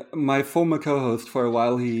 soft. my former co-host for a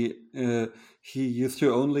while, he used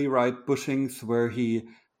to only ride bushings where he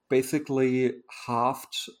basically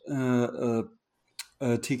halved a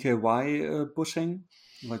TKY bushing,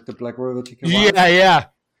 like the Black River TKY. Yeah.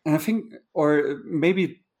 And I think, or maybe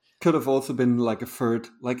it could have also been like a third.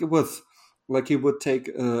 Like it was like he would take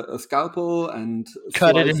a scalpel and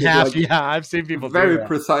Cut it slice in it half. like Yeah, I've seen people do very that.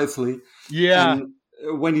 precisely. Yeah.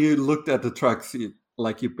 And when you looked at the trucks, you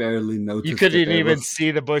barely You noticed that couldn't there even was.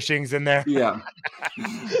 see the bushings in there. Yeah.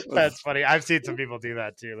 That's funny. I've seen some people do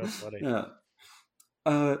that too. That's funny. Yeah.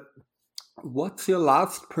 Uh, what's your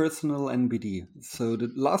last personal NBD? So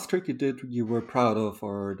the last trick you did, you were proud of,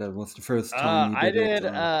 or that was the first time you I did it? did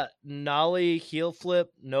Or... nollie heel flip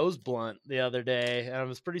nose blunt the other day, and I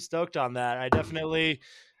was pretty stoked on that.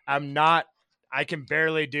 I'm not. I can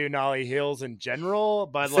barely do nollie heels in general,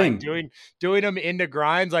 but like Same. doing them into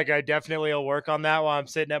grinds, like I definitely will work on that while I'm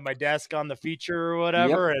sitting at my desk on the feature or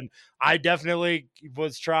whatever. Yep. And I definitely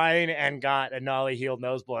was trying and got a nollie heel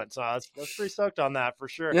nose blunt, so I was pretty stoked on that for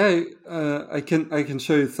sure. Yeah, I can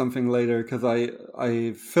show you something later because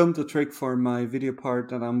I filmed a trick for my video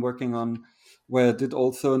part that I'm working on, where I did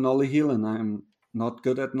also a nollie heel, and I'm not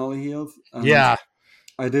good at nollie heels. And Yeah.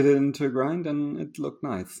 I did it into a grind, and it looked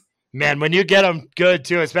nice. Man, when you get them good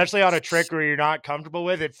too, especially on a trick where you're not comfortable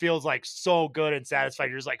with, it feels like so good and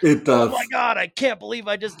satisfying. You're just like, It oh does. my God, I can't believe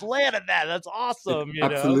I just landed that. That's awesome. It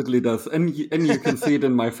absolutely does, and you can see it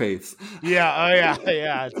in my face. Yeah. Oh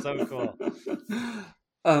yeah. It's so cool.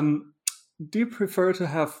 Do you prefer to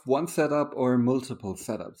have one setup or multiple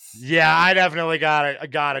setups? Yeah, I definitely got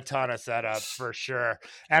a ton of setups for sure.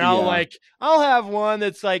 And I'll have one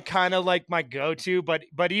that's like kind of like my go-to,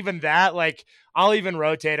 but even that, like I'll even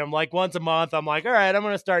rotate them like once a month. I'm like, all right, I'm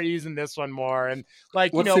going to start using this one more. And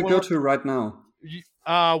like, What's your go-to right now?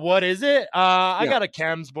 What is it? I got a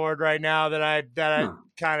chems board right now that I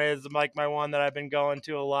kind of is like my one that I've been going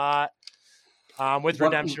to a lot. With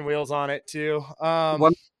redemption wheels on it too.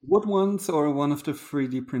 One wood ones or one of the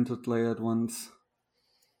 3D printed layered ones?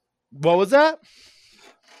 What was that?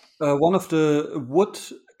 One of the wood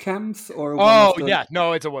camps or one Oh of the? yeah,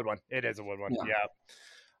 no, it's a wood one. It is a wood one. Yeah.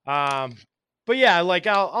 Yeah. But yeah, like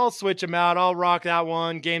I'll switch them out. I'll rock that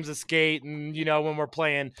one. Games of Skate, and when we're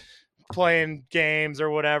playing games or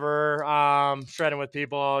whatever, shredding with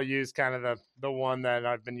people, I'll use kind of the one that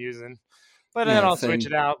I've been using. But then Yeah, I'll switch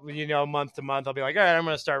same. it out, month to month. I'll be like, all right, I'm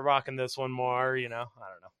going to start rocking this one more, I don't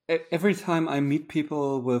know. Every time I meet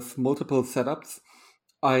people with multiple setups,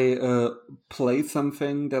 I play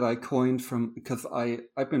something that I coined from, because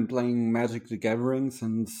I've been playing Magic the Gathering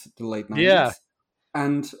since the late 90s. Yeah.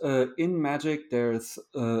 And in Magic, there's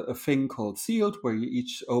a thing called Sealed, where you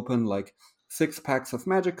each open like 6 packs of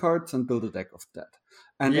Magic cards and build a deck of that.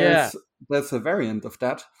 And there's a variant of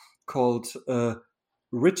that called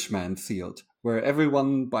Rich Man Sealed, where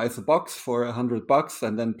everyone buys a box for $100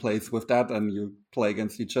 and then plays with that, and you play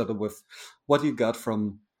against each other with what you got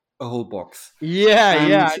from a whole box.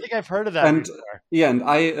 Yeah. I think I've heard of that and before. Yeah, and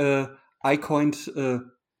I coined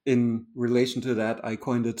in relation to that, I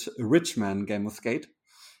coined it a Rich Man Game of Skate,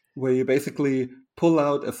 where you basically pull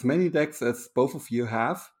out as many decks as both of you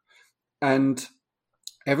have, and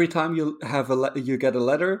every time you get a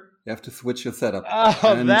letter, you have to switch your setup.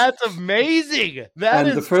 Oh, that's amazing! That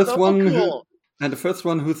is so cool. And the first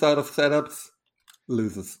one who's out of setups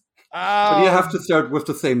loses. Oh, but you have to start with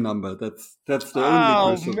the same number. That's the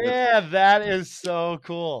only crucial bit. Man, that is so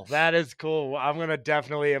cool. That is cool. I'm gonna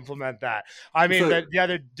definitely implement that. I mean, the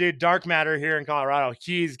other dude, Dark Matter here in Colorado,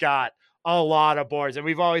 he's got a lot of boards, and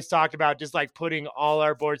we've always talked about just like putting all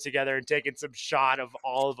our boards together and taking some shot of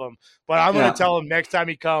all of them. But I'm gonna tell him next time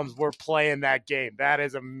he comes, we're playing that game. That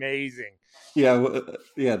is amazing.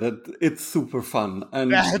 That it's super fun,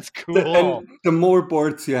 and that's cool. The more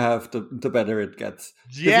boards you have, the better it gets.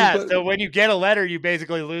 Yeah. So when you get a letter, you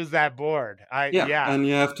basically lose that board. And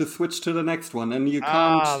you have to switch to the next one, and you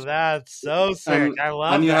can't. Oh, that's so sick! I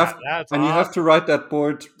love and you that. Have, that's and awesome. you have to write that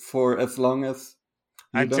board for as long as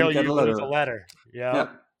until you lose a letter. Yeah.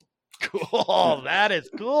 Cool. That is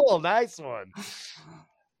cool. Nice one.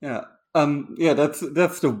 Yeah. That's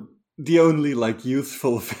the only like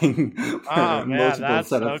useful thing. Oh man, that's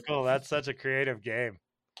so cool. That's such a creative game.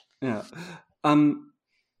 Yeah.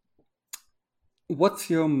 What's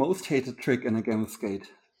your most hated trick in a game of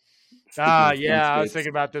Skate? I was thinking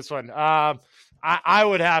about this one. I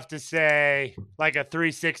would have to say like a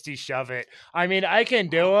 360 shove it. I mean, I can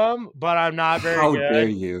do them, but I'm not very good. How dare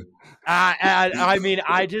you? I mean,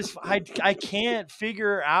 I can't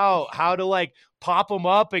figure out how to like pop them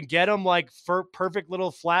up and get them like for perfect little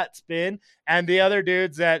flat spin. And the other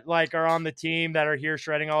dudes that like are on the team that are here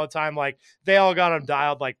shredding all the time, like they all got them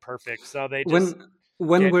dialed like perfect. So they just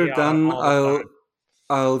when we're done,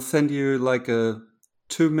 I'll send you like a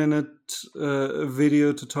 2-minute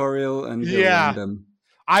video tutorial, and you'll learn them.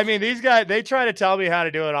 I mean, these guys, they try to tell me how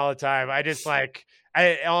to do it all the time. I just like,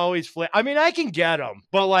 I always flip. I mean, I can get them,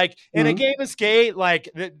 but like in a game of Skate, like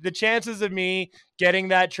the chances of me getting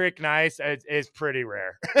that trick nice is pretty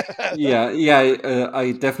rare.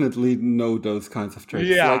 I definitely know those kinds of tricks.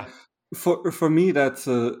 Yeah. Like, for me, that's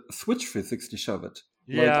a switch 360 shove it.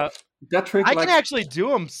 Yeah. Like, that trick, I can actually do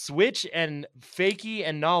them switch and fakie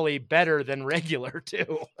and nollie better than regular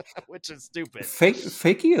too, which is stupid.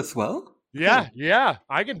 Fakie as well? Yeah.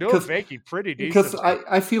 I can do a fakie pretty decent. Because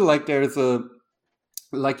I feel like there's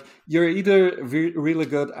you're either really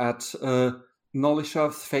good at nollie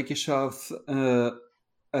shoves, fakie shoves,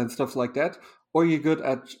 and stuff like that, or you're good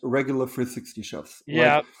at regular 360 shoves.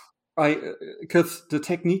 Yeah. Because the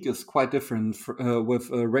technique is quite different with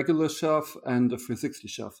a regular shove and a 360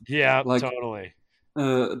 shove. Yeah, like, totally.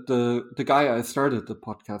 The guy I started the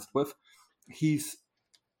podcast with, he's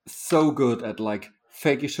so good at like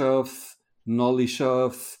fakie shoves, nollie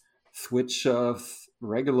shoves, switch shoves,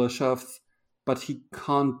 regular shoves, but he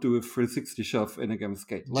can't do a 360 shove in a game of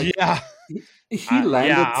Skate. Like, he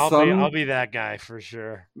landed I'll be that guy for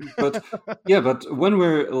sure. But when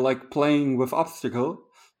we're like playing with obstacle,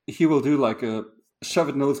 he will do like a shove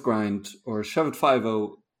it nose grind or shove it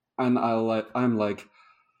 5-0, and I'm like,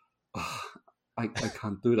 oh, I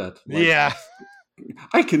can't do that. Like,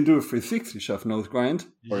 I can do a 360 shove nose grind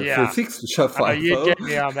or a 360 shove 5-0. You get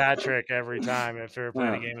me on that trick every time if you're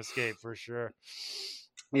playing a game of Skate for sure.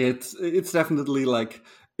 It's definitely like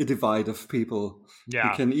a divide of people. Yeah,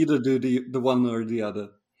 you can either do the one or the other.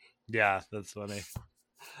 Yeah, that's funny.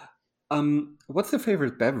 What's your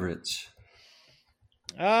favorite beverage?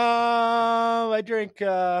 I drink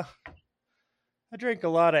a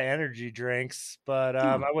lot of energy drinks, but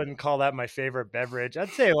I wouldn't call that my favorite beverage. I'd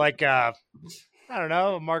say like I don't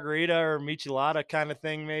know, a margarita or michelada kind of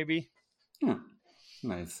thing, maybe.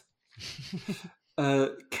 Nice.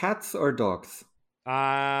 Cats or dogs?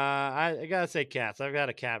 I gotta say cats. I've got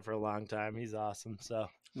a cat for a long time. He's awesome. So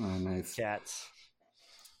Oh, nice. cats.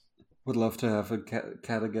 Would love to have a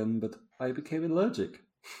cat again, but I became allergic.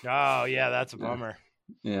 Oh yeah, that's a Yeah. bummer.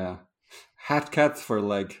 Yeah. Had cats for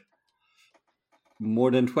like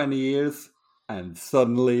more than 20 years and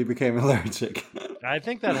suddenly became allergic. I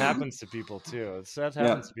think that happens to people too. That Yeah.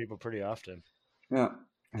 happens to people pretty often. Yeah.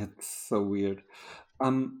 It's so weird.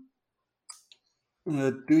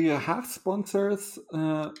 Do you have sponsors?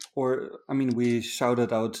 Or, I mean, we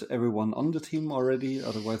shouted out everyone on the team already.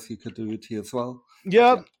 Otherwise, you could do it here as well.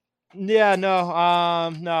 Yep. Yeah. No.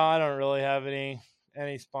 No, I don't really have any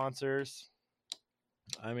sponsors.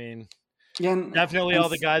 I mean, Yeah. definitely all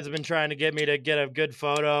the guys have been trying to get me to get a good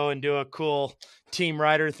photo and do a cool team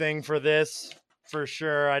rider thing for this, for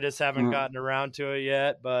sure. I just haven't gotten around to it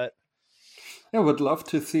yet, but I would love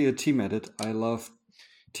to see a team edit. I love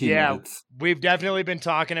team edits. We've definitely been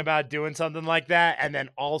talking about doing something like that, and then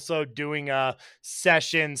also doing a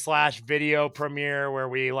session/video premiere where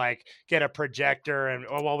we like get a projector and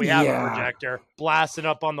we have a projector, blast it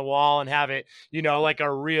up on the wall and have it, like a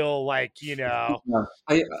real Yeah.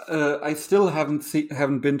 I still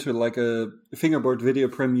haven't been to like a fingerboard video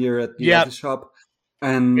premiere at the other shop.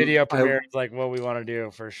 And video premiere is like what we want to do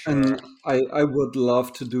for sure. And I would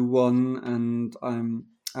love to do one, and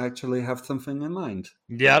I actually have something in mind.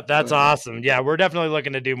 Yep, that's awesome. Yeah, we're definitely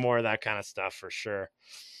looking to do more of that kind of stuff for sure.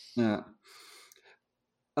 Yeah.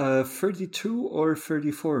 32 or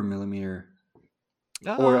 34 millimeter?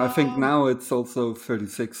 Or I think now it's also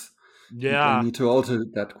 36. Yeah. I need to alter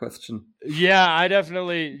that question. Yeah, I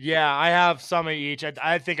have some of each.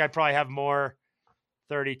 I think I probably have more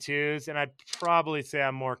 32s, and I'd probably say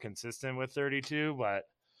I'm more consistent with 32, but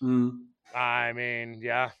I mean,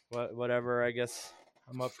 yeah, whatever, I guess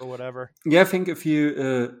I'm up for whatever. Yeah, I think if you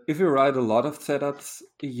ride a lot of setups,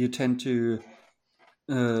 you tend to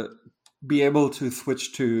be able to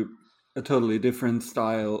switch to a totally different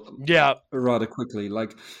style rather quickly.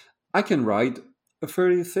 Like, I can ride a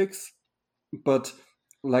 36, but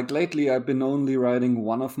like lately I've been only riding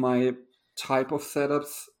one of my type of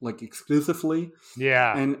setups, like exclusively.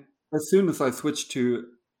 Yeah. And as soon as I switch to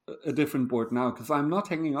a different board now, because I'm not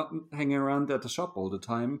hanging around at the shop all the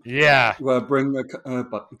time. Yeah. Where I bring like a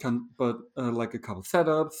couple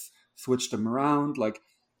setups, switch them around. Like,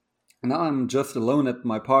 now I'm just alone at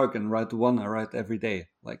my park and ride the one I ride every day.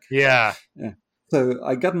 Like, yeah. So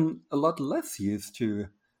I gotten a lot less used to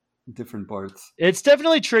different boards. It's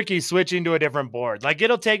definitely tricky switching to a different board. Like,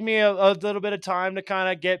 it'll take me a little bit of time to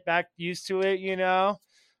kind of get back used to it,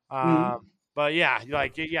 But yeah,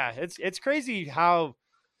 it's crazy how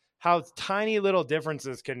tiny little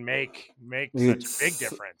differences can make such a big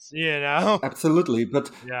difference, Absolutely,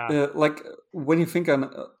 but like when you think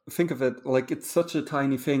of it, like it's such a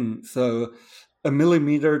tiny thing, so a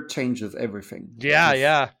millimeter changes everything.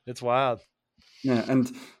 It's wild. Yeah,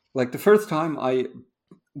 and like the first time I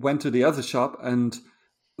went to the other shop and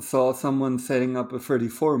saw someone setting up a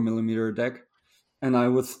 34 millimeter deck, and I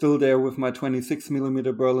was still there with my 26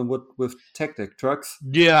 millimeter Berlin wood with Tech Deck trucks.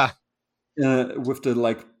 Yeah, with the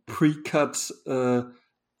like pre-cut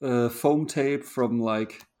foam tape from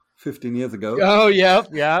like 15 years ago. Oh, yeah,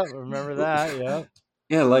 remember that, yeah.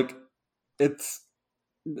 Yeah, like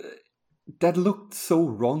that looked so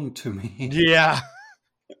wrong to me. Yeah.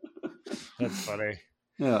 That's funny.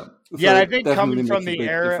 Yeah. Yeah, I think coming from the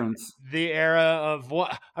era of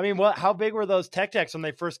how big were those Tech Decks when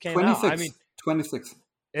they first came 26, out? I mean, 26.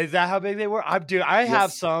 Is that how big they were? I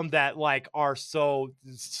have some that like are so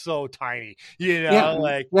tiny,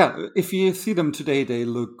 like if you see them today, they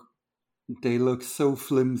look so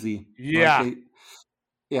flimsy. Yeah.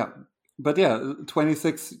 But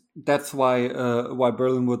 26. That's why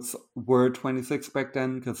Berlin Woods were 26 back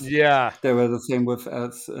then, because they were the same width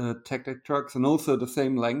as Tech Deck trucks, and also the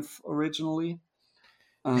same length originally.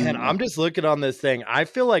 Man, I'm just looking on this thing. I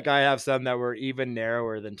feel like I have some that were even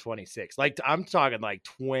narrower than 26. Like, I'm talking like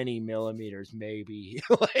 20 millimeters, maybe.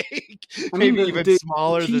 Maybe even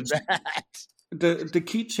smaller than that. The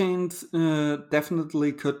keychains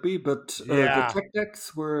definitely could be, but the Tech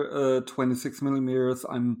Decks were 26 millimeters.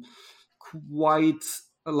 I'm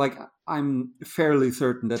fairly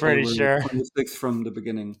certain that they were 26 from the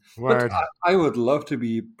beginning. Word. But I would love to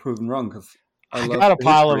be proven wrong, because I got a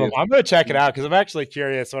pile of them. I'm going to check it out because I'm actually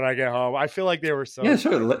curious when I get home. I feel like they were so... Yeah,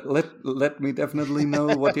 sure. Let me definitely know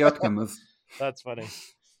what the outcome is. That's funny.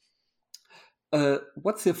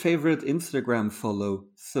 What's your favorite Instagram follow?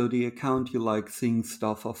 So the account you like seeing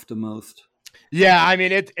stuff of the most? Yeah, I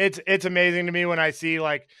mean, it's amazing to me when I see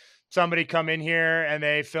like somebody come in here and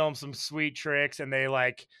they film some sweet tricks and they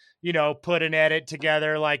like, put an edit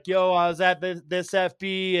together like, yo, I was at this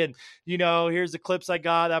FB and, here's the clips I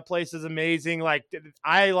got. That place is amazing. Like,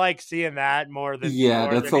 I like seeing that more than Yeah,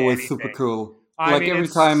 that's always super anything. cool. I Like mean, every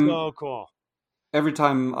it's time, so cool. every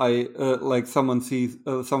time I like someone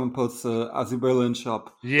posts a Aussie Berlin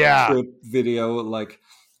shop Yeah. trip video, like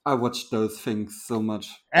I watch those things so much.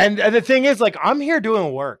 And the thing is, like, I'm here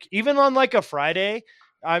doing work, even on like a Friday.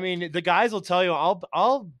 I mean, the guys will tell you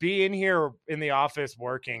I'll be in here in the office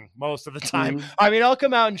working most of the time. Mm-hmm. I mean, I'll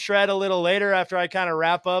come out and shred a little later after I kind of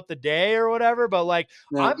wrap up the day or whatever, but like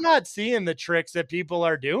Yeah, I'm not seeing the tricks that people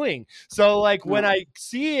are doing. So like when yeah. I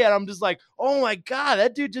see it, I'm just like, oh my God,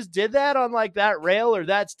 that dude just did that on like that rail or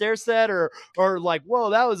that stair set or like,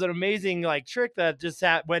 whoa, that was an amazing like trick that just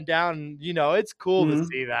went down. It's cool to Mm-hmm.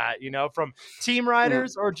 see that, from team Yeah.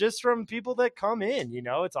 riders or just from people that come in.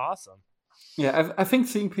 It's awesome. Yeah, I think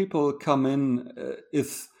seeing people come in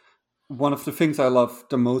is one of the things I love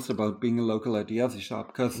the most about being a local at the Aussie shop,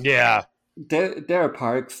 because Yeah. there are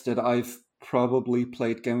parks that I've probably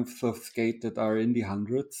played games of skate that are in the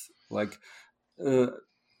hundreds. Like uh,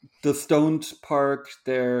 the Stoned Park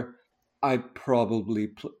there, I probably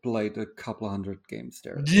played a couple hundred games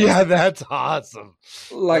there. Yeah, that's awesome.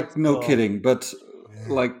 That's No cool. kidding. But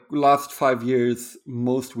like last 5 years,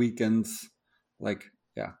 most weekends, like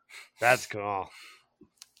yeah. That's cool.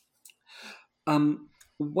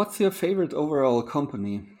 What's your favorite overall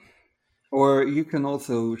company? Or you can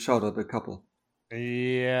also shout out a couple.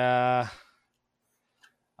 Yeah.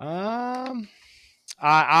 I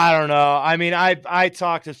don't know. I mean, I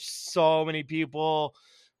talk to so many people.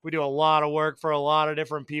 We do a lot of work for a lot of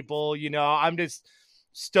different people. I'm just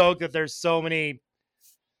stoked that there's so many,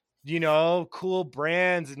 cool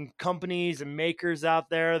brands and companies and makers out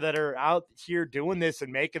there that are out here doing this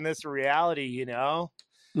and making this a reality.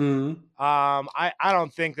 Mm-hmm. I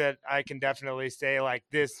don't think that I can definitely say like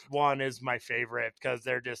this one is my favorite because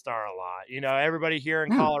there just are a lot. Everybody here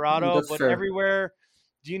in Yeah, Colorado, that's but fair. everywhere,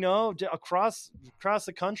 across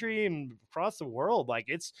the country and across the world, like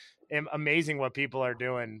it's amazing what people are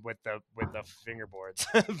doing with the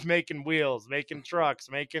fingerboards, making wheels, making trucks,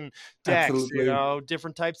 making decks, Absolutely.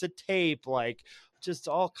 different types of tape, like just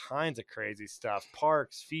all kinds of crazy stuff,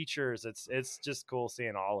 parks, features. It's just cool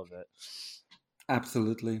seeing all of it.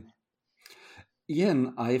 Absolutely. Yeah,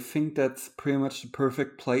 and I think that's pretty much the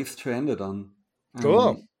perfect place to end it on.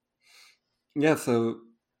 Cool. Yeah, so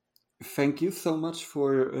thank you so much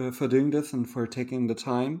for doing this and for taking the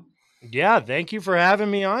time. Yeah, thank you for having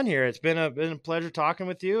me on here. It's been a pleasure talking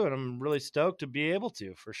with you, and I'm really stoked to be able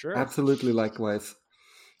to, for sure. Absolutely likewise.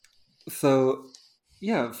 So,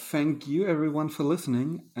 yeah, thank you everyone for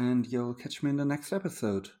listening, and you'll catch me in the next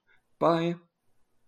episode. Bye.